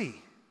mercy.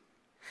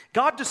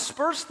 God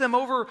dispersed them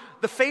over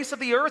the face of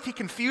the earth. He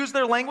confused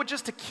their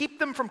languages to keep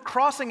them from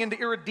crossing into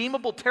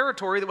irredeemable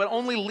territory that would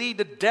only lead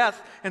to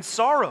death and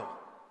sorrow.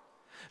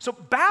 So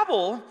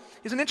Babel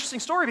is an interesting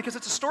story because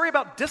it's a story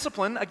about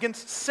discipline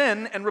against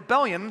sin and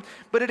rebellion,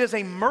 but it is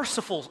a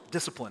merciful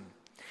discipline.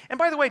 And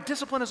by the way,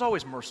 discipline is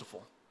always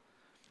merciful.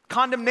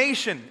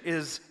 Condemnation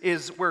is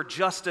where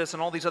justice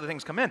and all these other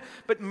things come in.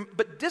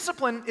 But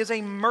discipline is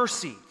a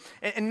mercy.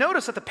 And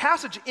notice that the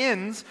passage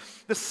ends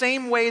the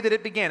same way that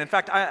it began. In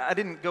fact, I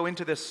didn't go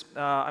into this,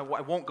 I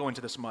won't go into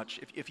this much.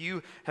 If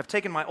you have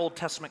taken my Old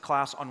Testament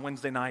class on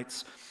Wednesday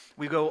nights,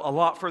 we go a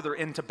lot further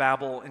into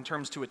Babel in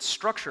terms to its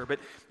structure. But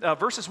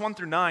verses 1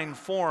 through 9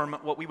 form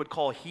what we would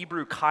call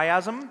Hebrew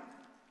chiasm,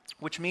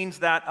 which means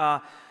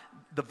that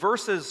the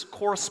verses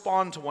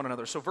correspond to one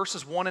another. So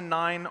verses 1 and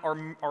 9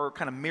 are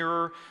kind of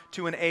mirror,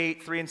 2 and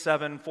 8, 3 and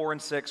 7, 4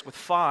 and 6, with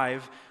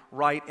 5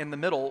 right in the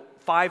middle.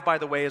 5, by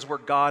the way, is where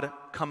God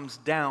comes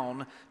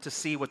down to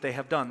see what they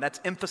have done. That's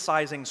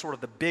emphasizing sort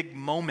of the big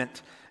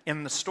moment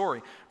in the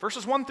story.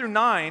 Verses 1 through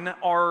 9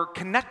 are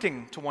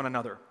connecting to one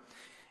another.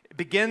 It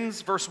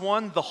begins, verse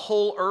 1, the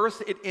whole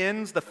earth. It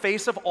ends, the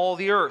face of all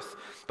the earth.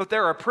 But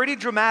there are pretty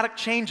dramatic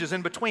changes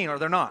in between, are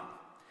there not?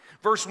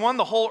 Verse 1,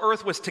 the whole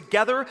earth was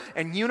together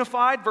and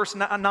unified. Verse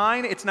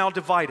 9, it's now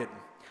divided.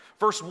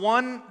 Verse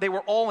 1, they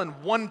were all in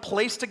one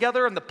place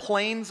together in the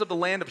plains of the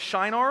land of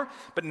Shinar.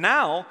 But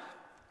now,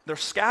 they're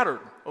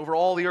scattered over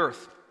all the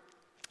earth.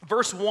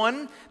 Verse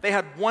 1, they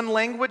had one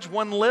language,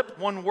 one lip,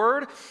 one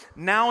word.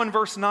 Now in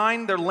verse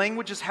 9, their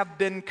languages have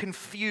been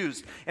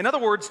confused. In other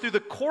words, through the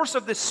course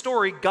of this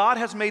story, God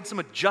has made some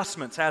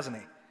adjustments, hasn't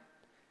he?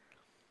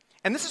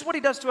 And this is what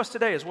he does to us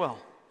today as well.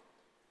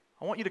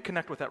 I want you to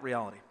connect with that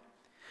reality.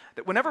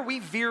 That whenever we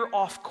veer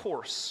off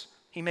course,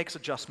 he makes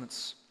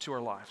adjustments to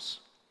our lives.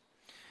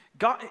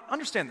 God,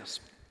 understand this.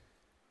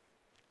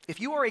 If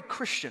you are a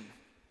Christian,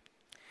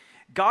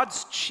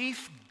 God's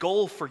chief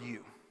goal for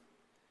you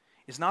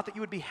is not that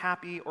you would be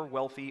happy or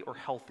wealthy or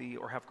healthy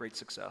or have great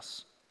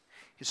success.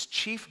 His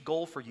chief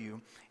goal for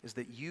you is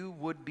that you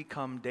would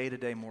become day to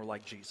day more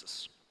like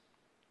Jesus.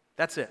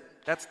 That's it.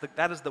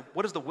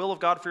 What is the will of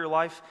God for your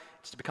life?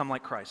 It's to become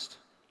like Christ.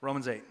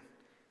 Romans 8.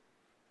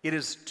 It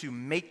is to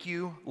make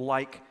you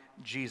like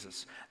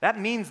Jesus. That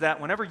means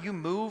that whenever you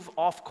move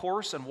off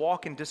course and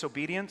walk in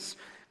disobedience,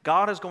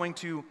 God is going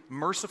to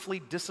mercifully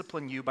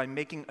discipline you by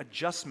making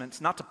adjustments,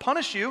 not to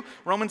punish you.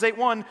 Romans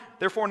 8:1,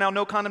 therefore now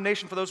no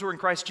condemnation for those who are in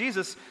Christ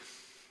Jesus.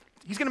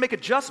 He's going to make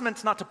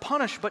adjustments not to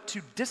punish, but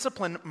to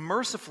discipline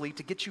mercifully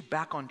to get you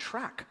back on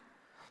track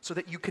so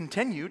that you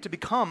continue to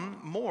become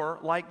more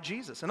like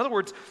Jesus. In other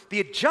words, the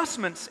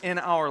adjustments in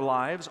our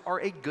lives are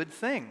a good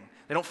thing.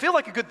 They don't feel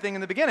like a good thing in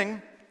the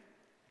beginning,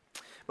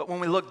 but when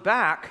we look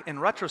back in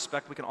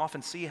retrospect, we can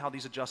often see how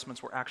these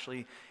adjustments were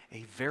actually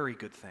a very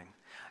good thing.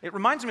 It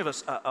reminds me of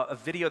a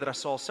video that I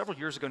saw several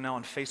years ago now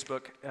on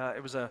Facebook.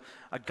 It was a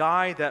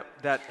guy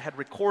that had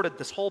recorded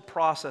this whole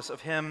process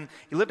of him.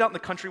 He lived out in the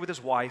country with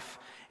his wife,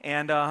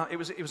 and it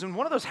was in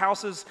one of those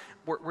houses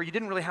where you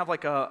didn't really have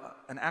like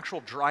an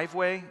actual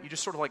driveway. You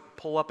just sort of like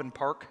pull up and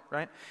park,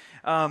 right?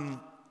 And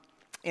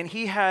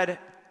he had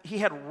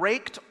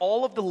raked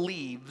all of the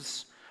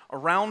leaves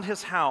around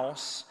his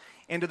house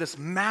into this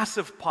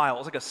massive pile. It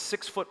was like a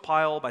 6-foot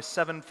pile by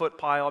 7-foot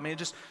pile. I mean,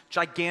 just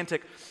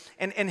gigantic.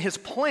 And his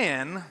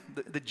plan,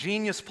 the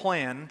genius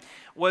plan,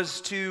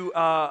 was to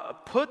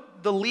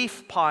put the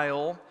leaf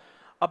pile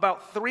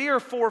about 3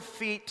 or 4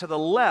 feet to the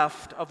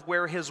left of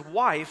where his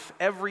wife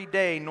every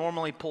day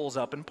normally pulls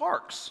up and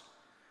parks.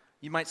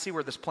 You might see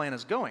where this plan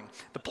is going.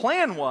 The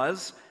plan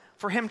was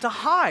for him to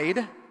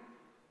hide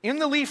in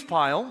the leaf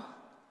pile,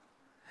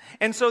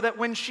 and so that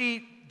when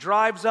she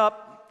drives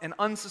up and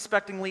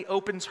unsuspectingly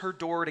opens her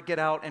door to get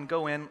out and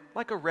go in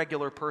like a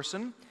regular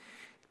person,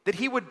 that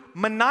he would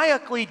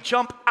maniacally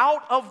jump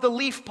out of the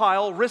leaf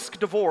pile, risk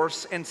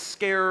divorce, and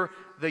scare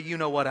the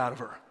you-know-what out of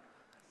her.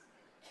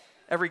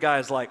 Every guy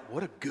is like,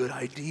 what a good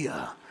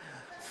idea.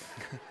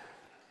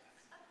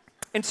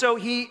 And so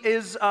he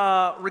is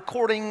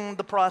recording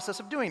the process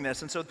of doing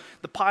this. And so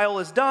the pile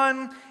is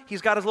done.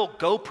 He's got his little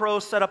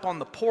GoPro set up on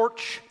the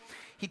porch.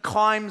 He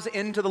climbs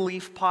into the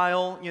leaf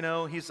pile,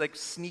 he's like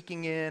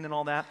sneaking in and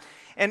all that.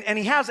 And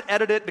he has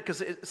edited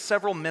because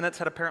several minutes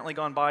had apparently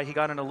gone by. He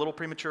got in a little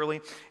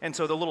prematurely. And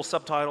so the little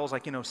subtitles,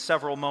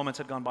 several moments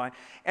had gone by.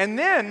 And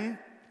then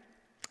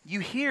you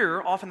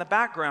hear off in the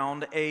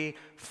background a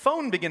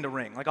phone begin to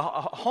ring, like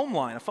a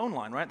phone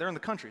line, right? They're in the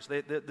country.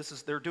 So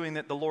they're doing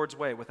it the Lord's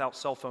way without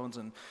cell phones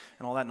and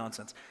all that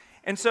nonsense.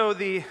 And so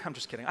I'm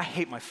just kidding. I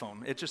hate my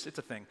phone. It's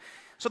a thing.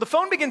 So the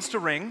phone begins to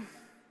ring.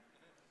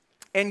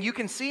 And you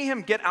can see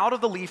him get out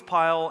of the leaf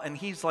pile, and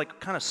he's like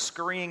kind of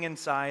scurrying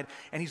inside,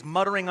 and he's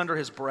muttering under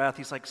his breath.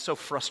 He's like so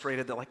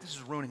frustrated that like, this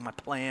is ruining my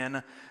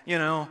plan,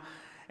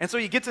 And And so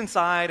he gets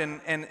inside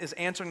and is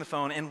answering the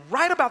phone. And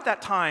right about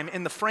that time,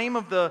 in the frame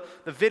of the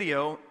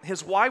video,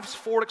 his wife's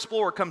Ford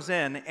Explorer comes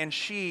in and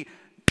she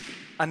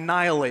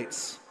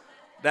annihilates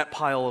that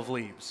pile of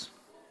leaves.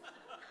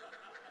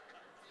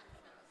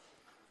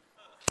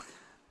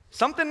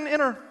 Something in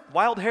her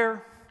wild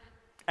hair,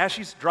 as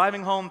she's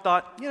driving home,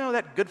 thought,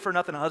 that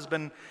good-for-nothing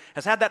husband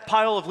has had that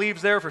pile of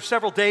leaves there for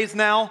several days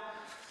now,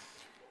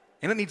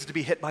 and it needs to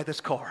be hit by this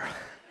car.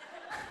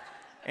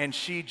 And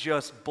she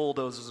just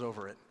bulldozes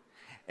over it.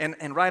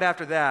 And right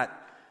after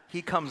that,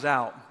 he comes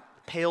out,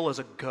 pale as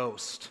a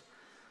ghost,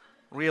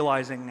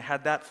 realizing,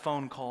 had that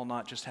phone call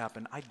not just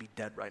happened, I'd be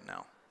dead right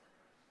now.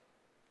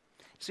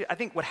 See, I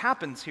think what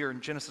happens here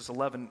in Genesis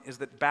 11 is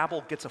that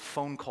Babel gets a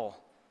phone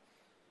call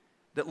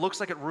that looks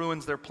like it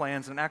ruins their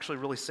plans and actually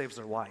really saves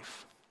their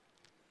life.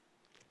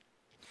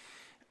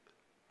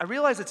 I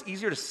realize it's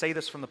easier to say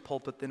this from the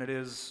pulpit than it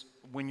is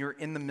when you're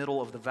in the middle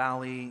of the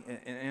valley,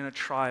 in a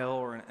trial,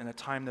 or in a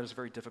time that is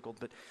very difficult.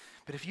 But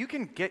if you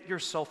can get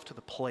yourself to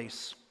the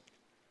place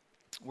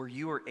where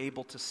you are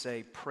able to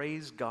say,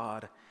 praise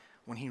God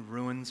when he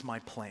ruins my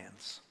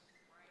plans,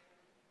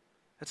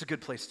 that's a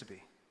good place to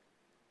be.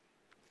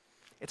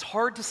 It's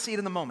hard to see it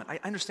in the moment. I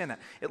understand that.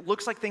 It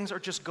looks like things are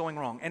just going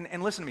wrong.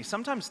 And listen to me,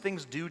 sometimes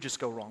things do just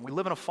go wrong. We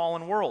live in a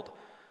fallen world.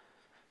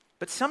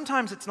 But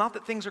sometimes it's not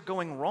that things are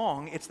going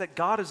wrong, it's that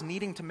God is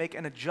needing to make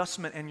an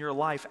adjustment in your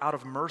life out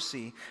of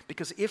mercy,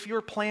 because if your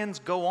plans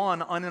go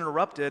on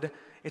uninterrupted,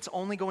 it's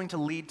only going to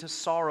lead to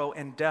sorrow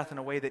and death in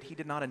a way that he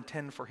did not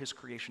intend for his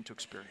creation to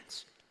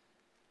experience.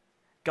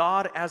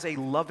 God, as a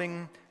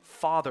loving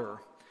Father,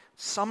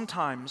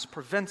 sometimes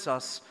prevents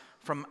us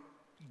from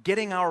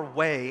getting our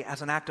way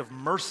as an act of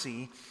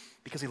mercy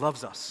because he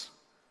loves us.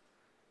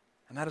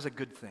 And that is a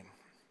good thing,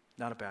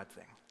 not a bad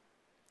thing.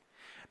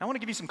 I want to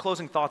give you some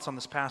closing thoughts on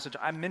this passage.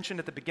 I mentioned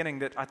at the beginning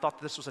that I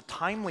thought this was a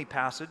timely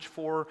passage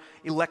for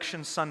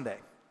Election Sunday.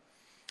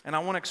 And I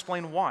want to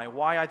explain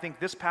why I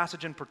think this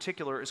passage in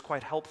particular is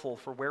quite helpful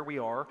for where we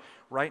are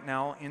right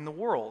now in the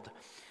world.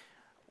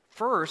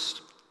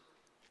 First,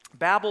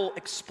 Babel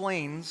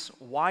explains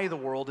why the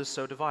world is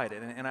so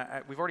divided. And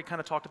we've already kind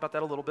of talked about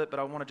that a little bit, but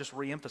I want to just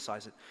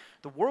reemphasize it.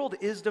 The world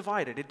is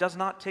divided. It does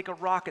not take a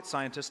rocket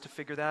scientist to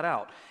figure that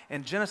out.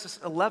 And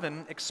Genesis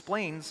 11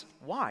 explains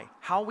why,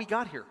 how we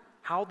got here,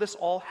 how this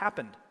all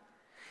happened.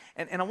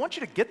 And I want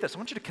you to get this. I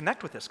want you to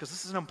connect with this, because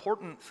this is an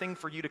important thing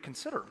for you to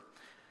consider.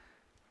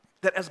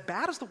 That as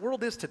bad as the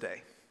world is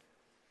today,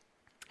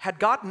 had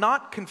God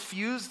not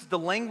confused the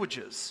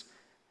languages,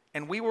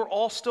 and we were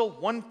all still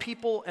one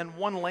people and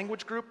one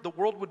language group, the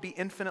world would be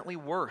infinitely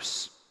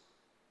worse.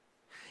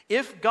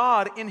 If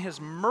God, in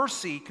his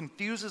mercy,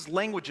 confuses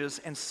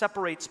languages and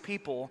separates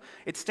people,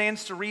 it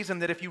stands to reason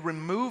that if you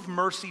remove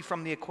mercy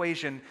from the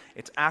equation,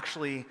 it's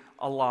actually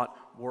a lot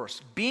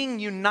worse. Being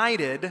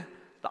united,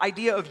 the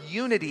idea of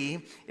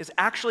unity, is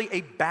actually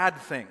a bad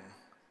thing.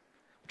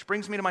 Which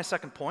brings me to my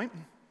second point.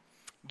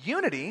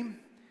 Unity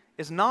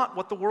is not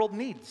what the world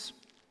needs.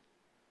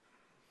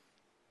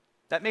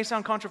 That may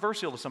sound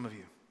controversial to some of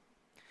you.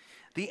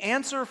 The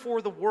answer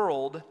for the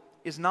world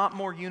is not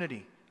more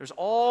unity. There's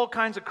all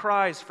kinds of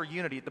cries for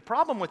unity. The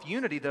problem with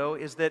unity, though,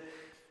 is that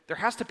there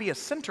has to be a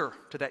center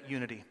to that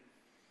unity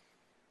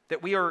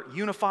that we are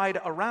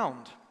unified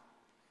around.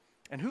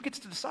 And who gets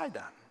to decide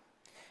that?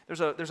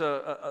 There's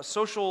a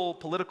social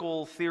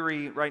political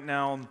theory right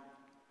now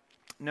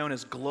known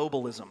as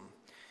globalism,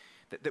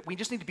 that we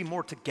just need to be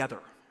more together,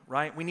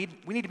 right? We need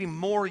to be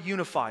more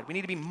unified. We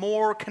need to be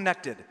more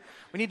connected.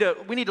 We need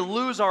to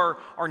lose our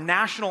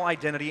national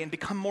identity and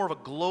become more of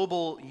a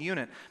global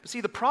unit. But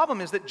see, the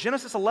problem is that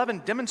Genesis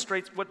 11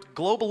 demonstrates what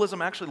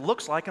globalism actually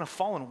looks like in a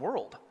fallen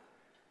world.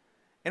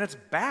 And it's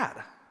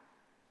bad.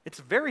 It's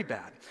very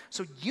bad.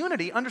 So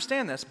unity,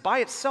 understand this, by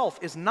itself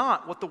is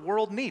not what the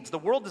world needs. The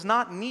world does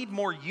not need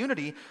more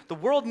unity. The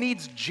world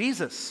needs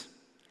Jesus.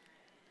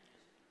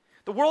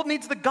 The world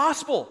needs the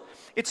gospel.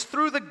 It's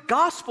through the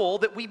gospel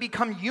that we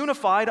become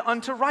unified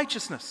unto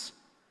righteousness.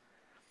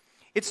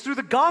 It's through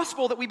the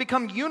gospel that we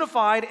become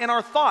unified in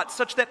our thoughts,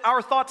 such that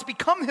our thoughts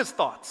become his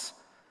thoughts.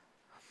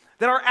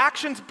 That our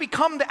actions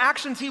become the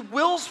actions he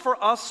wills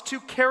for us to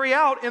carry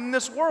out in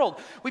this world.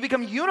 We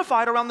become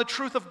unified around the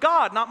truth of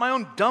God, not my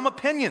own dumb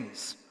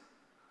opinions.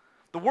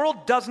 The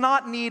world does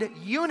not need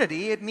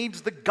unity, it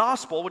needs the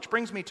gospel, which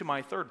brings me to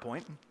my third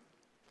point,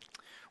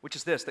 which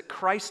is this, that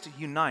Christ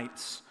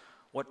unites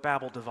what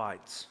Babel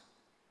divides.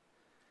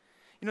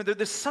 You know,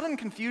 this sudden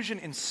confusion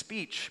in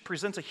speech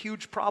presents a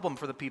huge problem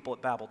for the people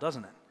at Babel,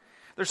 doesn't it?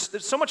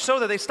 There's so much so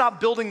that they stop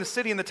building the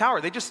city and the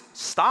tower. They just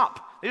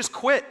stop. They just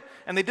quit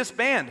and they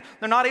disband.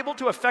 They're not able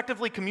to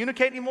effectively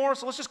communicate anymore,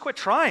 so let's just quit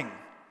trying.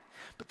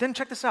 But then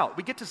check this out.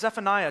 We get to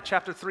Zephaniah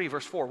chapter 3,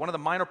 verse 4, one of the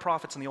minor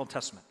prophets in the Old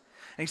Testament.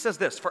 And he says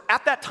this, for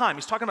at that time,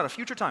 he's talking about a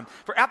future time,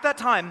 for at that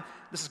time,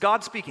 this is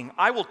God speaking,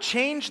 I will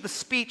change the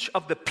speech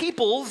of the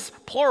peoples,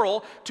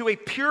 plural, to a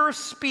pure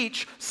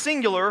speech,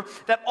 singular,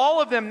 that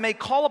all of them may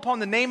call upon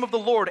the name of the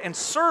Lord and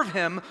serve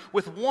him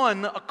with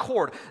one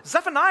accord.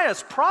 Zephaniah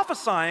is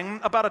prophesying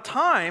about a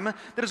time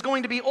that is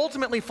going to be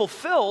ultimately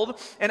fulfilled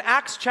in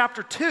Acts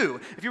chapter 2.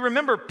 If you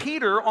remember,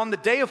 Peter on the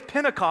day of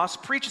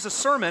Pentecost preaches a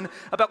sermon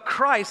about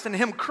Christ and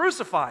him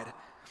crucified.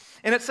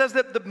 And it says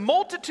that the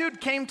multitude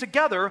came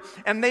together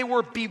and they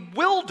were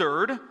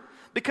bewildered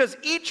because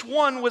each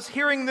one was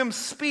hearing them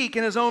speak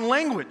in his own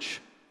language.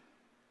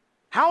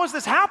 How is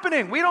this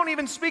happening? We don't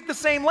even speak the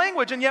same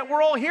language, and yet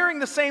we're all hearing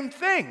the same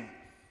thing.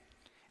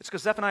 It's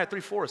because Zephaniah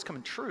 3:4 is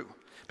coming true,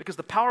 because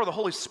the power of the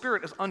Holy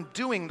Spirit is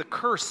undoing the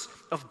curse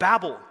of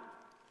Babel.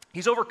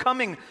 He's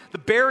overcoming the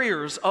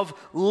barriers of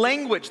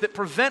language that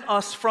prevent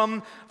us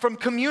from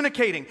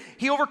communicating.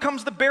 He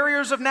overcomes the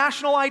barriers of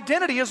national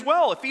identity as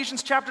well.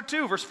 Ephesians chapter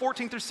 2, verse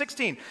 14 through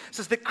 16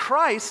 says that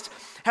Christ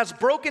has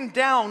broken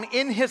down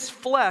in his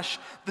flesh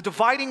the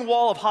dividing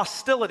wall of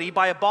hostility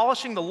by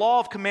abolishing the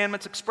law of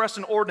commandments expressed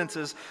in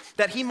ordinances,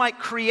 that he might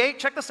create,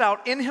 check this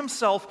out, in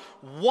himself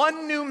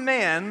one new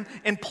man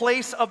in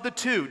place of the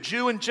two,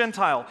 Jew and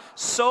Gentile,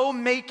 so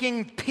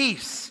making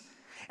peace,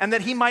 and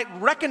that he might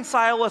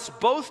reconcile us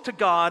both to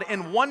God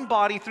in one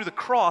body through the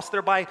cross,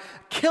 thereby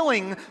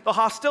killing the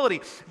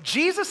hostility.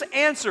 Jesus'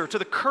 answer to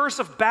the curse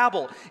of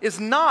Babel is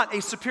not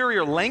a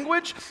superior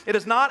language. It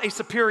is not a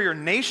superior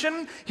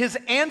nation. His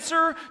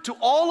answer to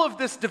all of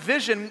this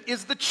division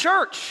is the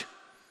church.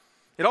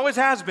 It always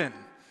has been.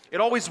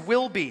 It always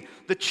will be.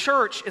 The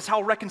church is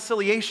how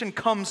reconciliation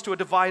comes to a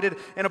divided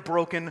and a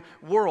broken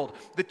world.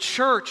 The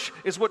church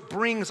is what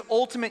brings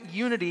ultimate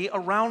unity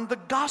around the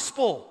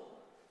gospel.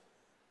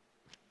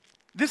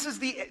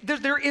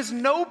 There is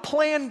no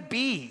plan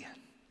B.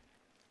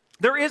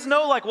 There is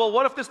no like, well,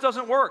 what if this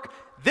doesn't work?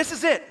 This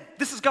is it.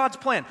 This is God's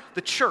plan,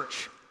 the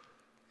church.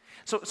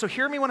 So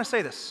hear me when I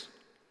say this.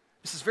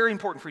 This is very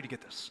important for you to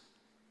get this.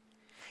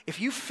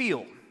 If you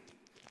feel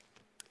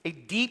a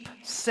deep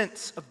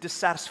sense of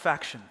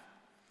dissatisfaction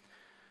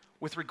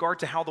with regard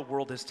to how the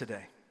world is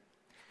today,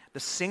 the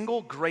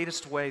single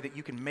greatest way that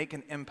you can make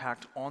an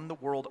impact on the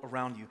world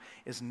around you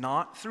is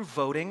not through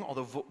voting,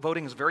 although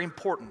voting is very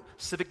important,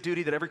 civic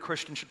duty that every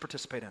Christian should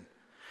participate in.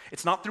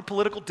 It's not through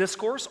political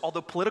discourse,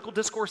 although political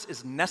discourse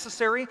is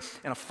necessary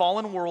in a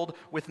fallen world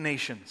with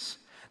nations.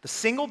 The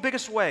single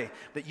biggest way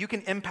that you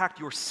can impact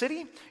your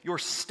city, your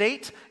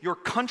state, your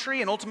country,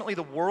 and ultimately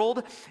the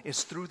world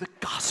is through the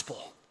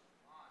gospel.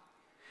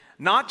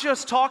 Not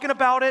just talking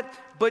about it,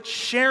 but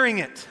sharing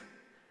it.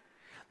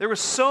 There was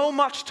so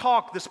much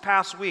talk this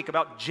past week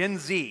about Gen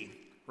Z,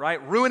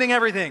 right? Ruining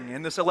everything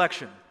in this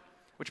election.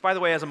 Which, by the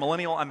way, as a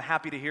millennial, I'm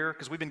happy to hear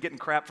because we've been getting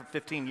crap for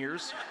 15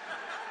 years.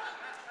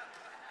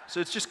 So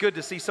it's just good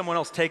to see someone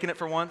else taking it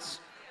for once.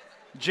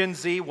 Gen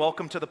Z,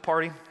 welcome to the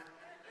party.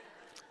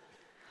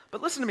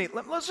 But listen to me,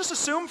 let's just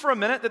assume for a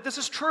minute that this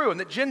is true and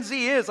that Gen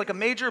Z is like a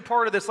major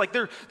part of this. Like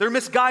they're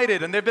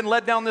misguided and they've been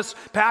led down this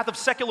path of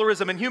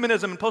secularism and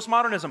humanism and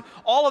postmodernism.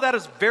 All of that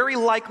is very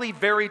likely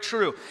very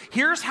true.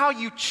 Here's how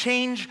you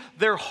change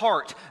their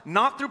heart.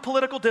 Not through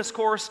political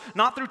discourse,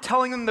 not through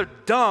telling them they're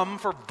dumb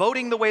for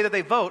voting the way that they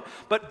vote,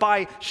 but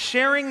by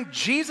sharing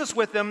Jesus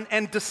with them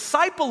and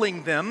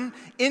discipling them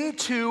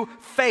into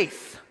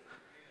faith.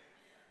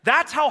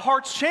 That's how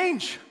hearts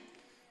change.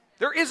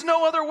 There is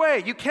no other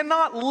way. You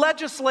cannot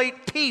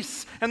legislate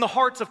peace in the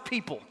hearts of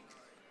people.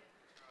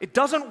 It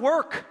doesn't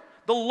work.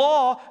 The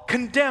law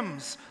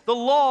condemns. The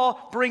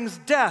law brings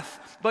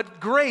death, but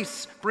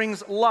grace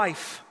brings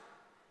life.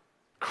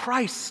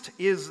 Christ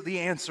is the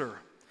answer.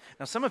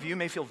 Now, some of you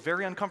may feel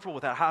very uncomfortable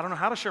with that. I don't know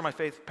how to share my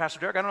faith, Pastor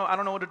Derek. I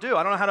don't know what to do.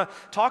 I don't know how to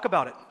talk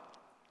about it.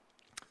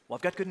 Well,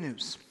 I've got good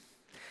news.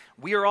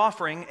 We are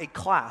offering a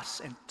class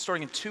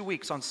starting in 2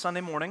 weeks on Sunday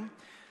morning,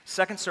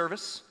 second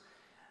service,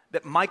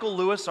 that Michael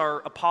Lewis,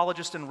 our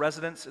apologist in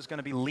residence, is going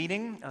to be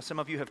leading. Some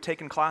of you have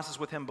taken classes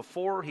with him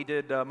before. He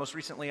did most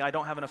recently, I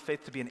Don't Have Enough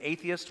Faith to Be an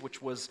Atheist,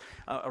 which was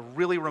a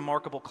really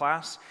remarkable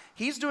class.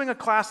 He's doing a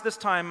class this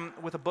time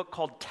with a book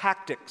called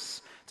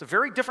Tactics. It's a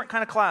very different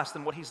kind of class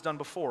than what he's done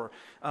before.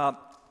 The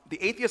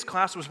atheist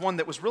class was one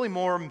that was really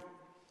more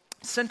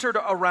centered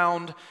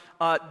around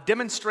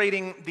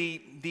demonstrating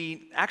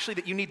actually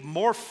that you need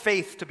more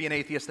faith to be an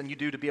atheist than you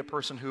do to be a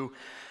person who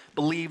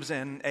believes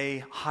in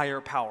a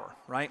higher power,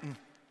 right? And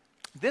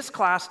this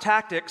class,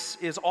 Tactics,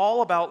 is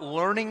all about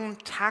learning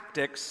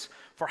tactics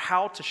for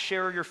how to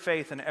share your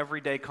faith in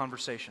everyday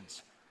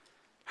conversations.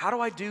 How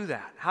do I do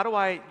that? How do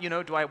I,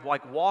 do I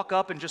like walk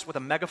up and just with a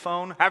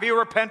megaphone, have you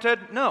repented?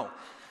 No.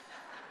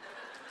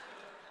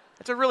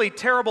 It's a really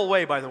terrible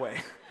way, by the way,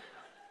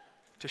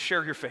 to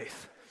share your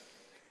faith.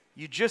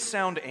 You just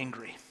sound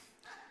angry.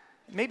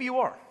 Maybe you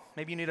are.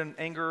 Maybe you need an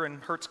anger and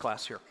hurts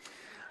class here.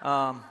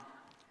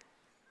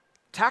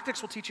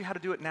 Tactics will teach you how to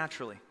do it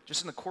naturally,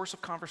 just in the course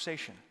of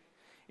conversation.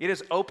 It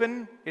is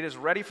open. It is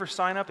ready for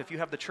sign up. If you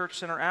have the Church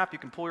Center app, you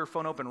can pull your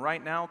phone open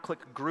right now, click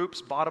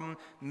Groups, bottom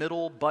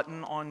middle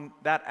button on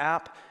that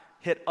app,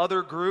 hit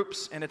Other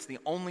Groups, and it's the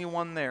only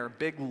one there.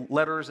 Big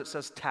letters, it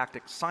says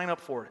Tactics. Sign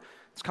up for it.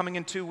 It's coming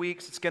in 2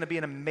 weeks. It's going to be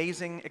an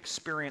amazing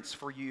experience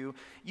for you.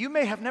 You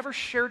may have never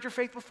shared your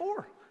faith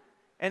before.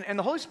 And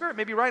the Holy Spirit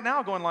may be right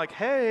now going like,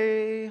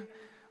 hey,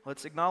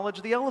 let's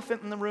acknowledge the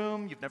elephant in the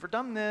room. You've never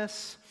done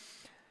this.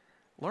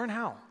 Learn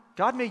how.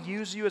 God may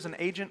use you as an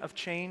agent of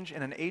change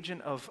and an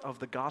agent of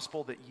the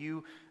gospel that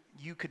you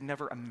could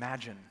never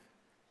imagine.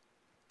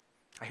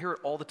 I hear it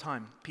all the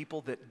time.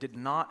 People that did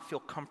not feel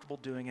comfortable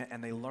doing it,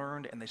 and they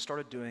learned and they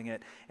started doing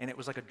it, and it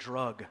was like a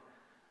drug.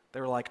 They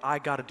were like, I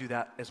got to do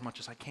that as much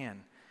as I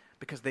can,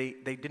 because they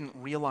didn't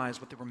realize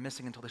what they were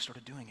missing until they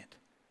started doing it.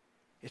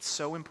 It's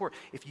so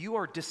important. If you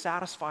are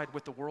dissatisfied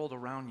with the world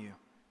around you,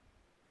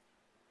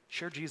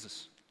 share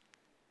Jesus.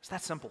 It's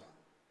that simple.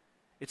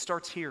 It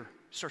starts here.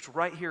 It starts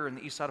right here in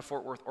the east side of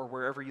Fort Worth or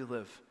wherever you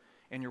live.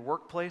 In your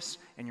workplace,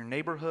 in your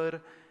neighborhood,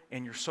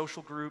 in your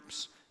social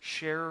groups.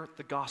 Share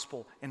the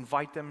gospel.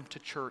 Invite them to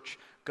church.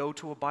 Go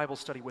to a Bible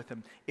study with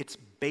them. It's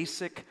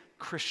basic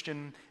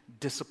Christian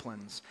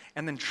disciplines.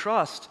 And then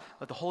trust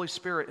that the Holy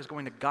Spirit is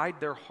going to guide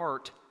their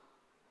heart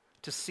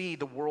to see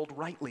the world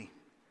rightly,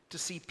 to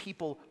see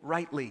people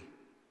rightly.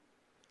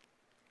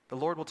 The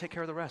Lord will take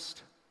care of the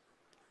rest.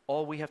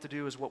 All we have to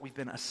do is what we've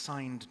been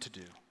assigned to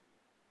do,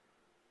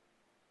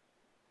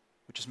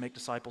 which is make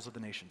disciples of the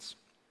nations.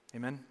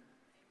 Amen?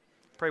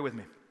 Pray with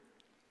me.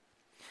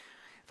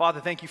 Father,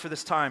 thank you for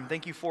this time.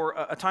 Thank you for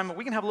a time that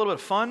we can have a little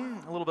bit of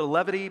fun, a little bit of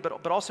levity,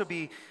 but also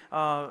be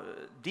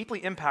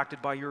deeply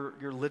impacted by your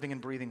living and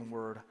breathing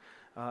word.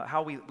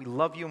 How we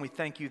love you and we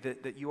thank you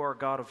that you are a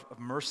God of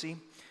mercy,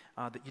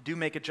 that you do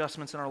make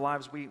adjustments in our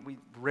lives. We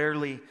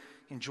rarely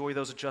enjoy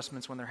those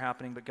adjustments when they're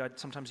happening, but God,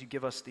 sometimes you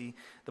give us the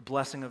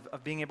blessing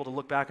of being able to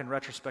look back in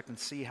retrospect and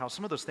see how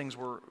some of those things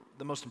were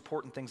the most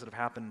important things that have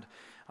happened,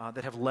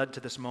 that have led to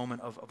this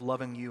moment of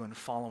loving you and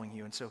following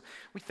you. And so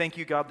we thank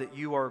you, God, that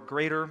you are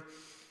greater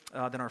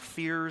than our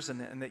fears,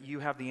 and that you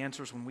have the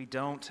answers when we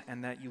don't,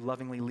 and that you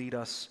lovingly lead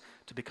us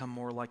to become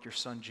more like your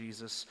Son,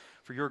 Jesus,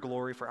 for your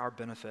glory, for our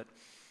benefit.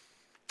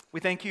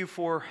 We thank you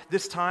for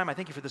this time. I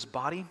thank you for this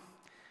body.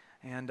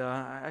 And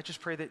I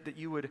just pray that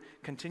you would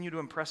continue to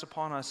impress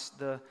upon us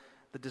the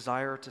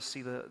desire to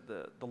see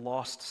the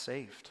lost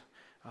saved,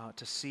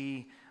 to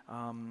see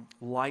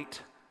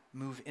light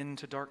move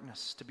into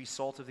darkness, to be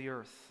salt of the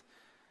earth,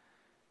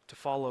 to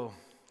follow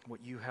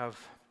what you have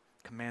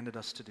commanded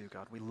us to do,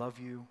 God. We love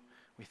you.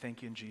 We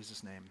thank you in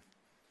Jesus' name.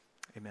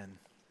 Amen.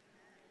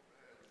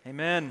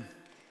 Amen.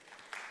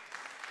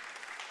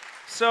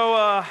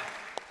 So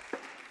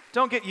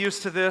don't get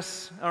used to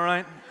this, all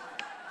right?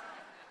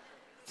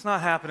 It's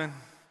not happening.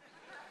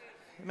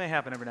 It may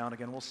happen every now and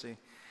again. We'll see.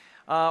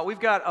 We've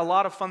got a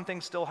lot of fun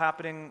things still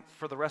happening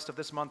for the rest of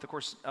this month. Of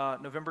course,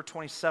 November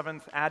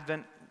 27th,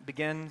 Advent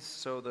begins,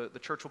 so the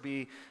church will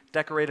be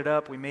decorated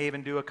up. We may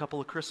even do a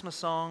couple of Christmas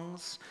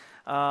songs,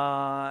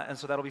 and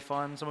so that'll be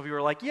fun. Some of you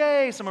are like,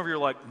 yay! Some of you are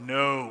like,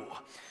 no.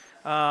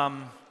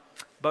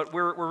 But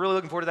we're really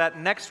looking forward to that.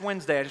 Next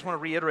Wednesday, I just want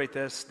to reiterate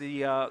this,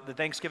 the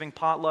Thanksgiving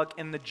potluck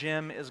in the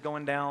gym is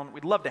going down.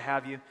 We'd love to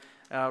have you.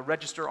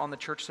 Register on the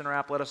Church Center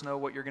app. Let us know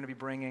what you're going to be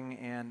bringing,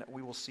 and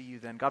we will see you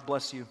then. God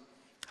bless you.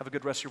 Have a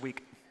good rest of your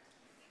week.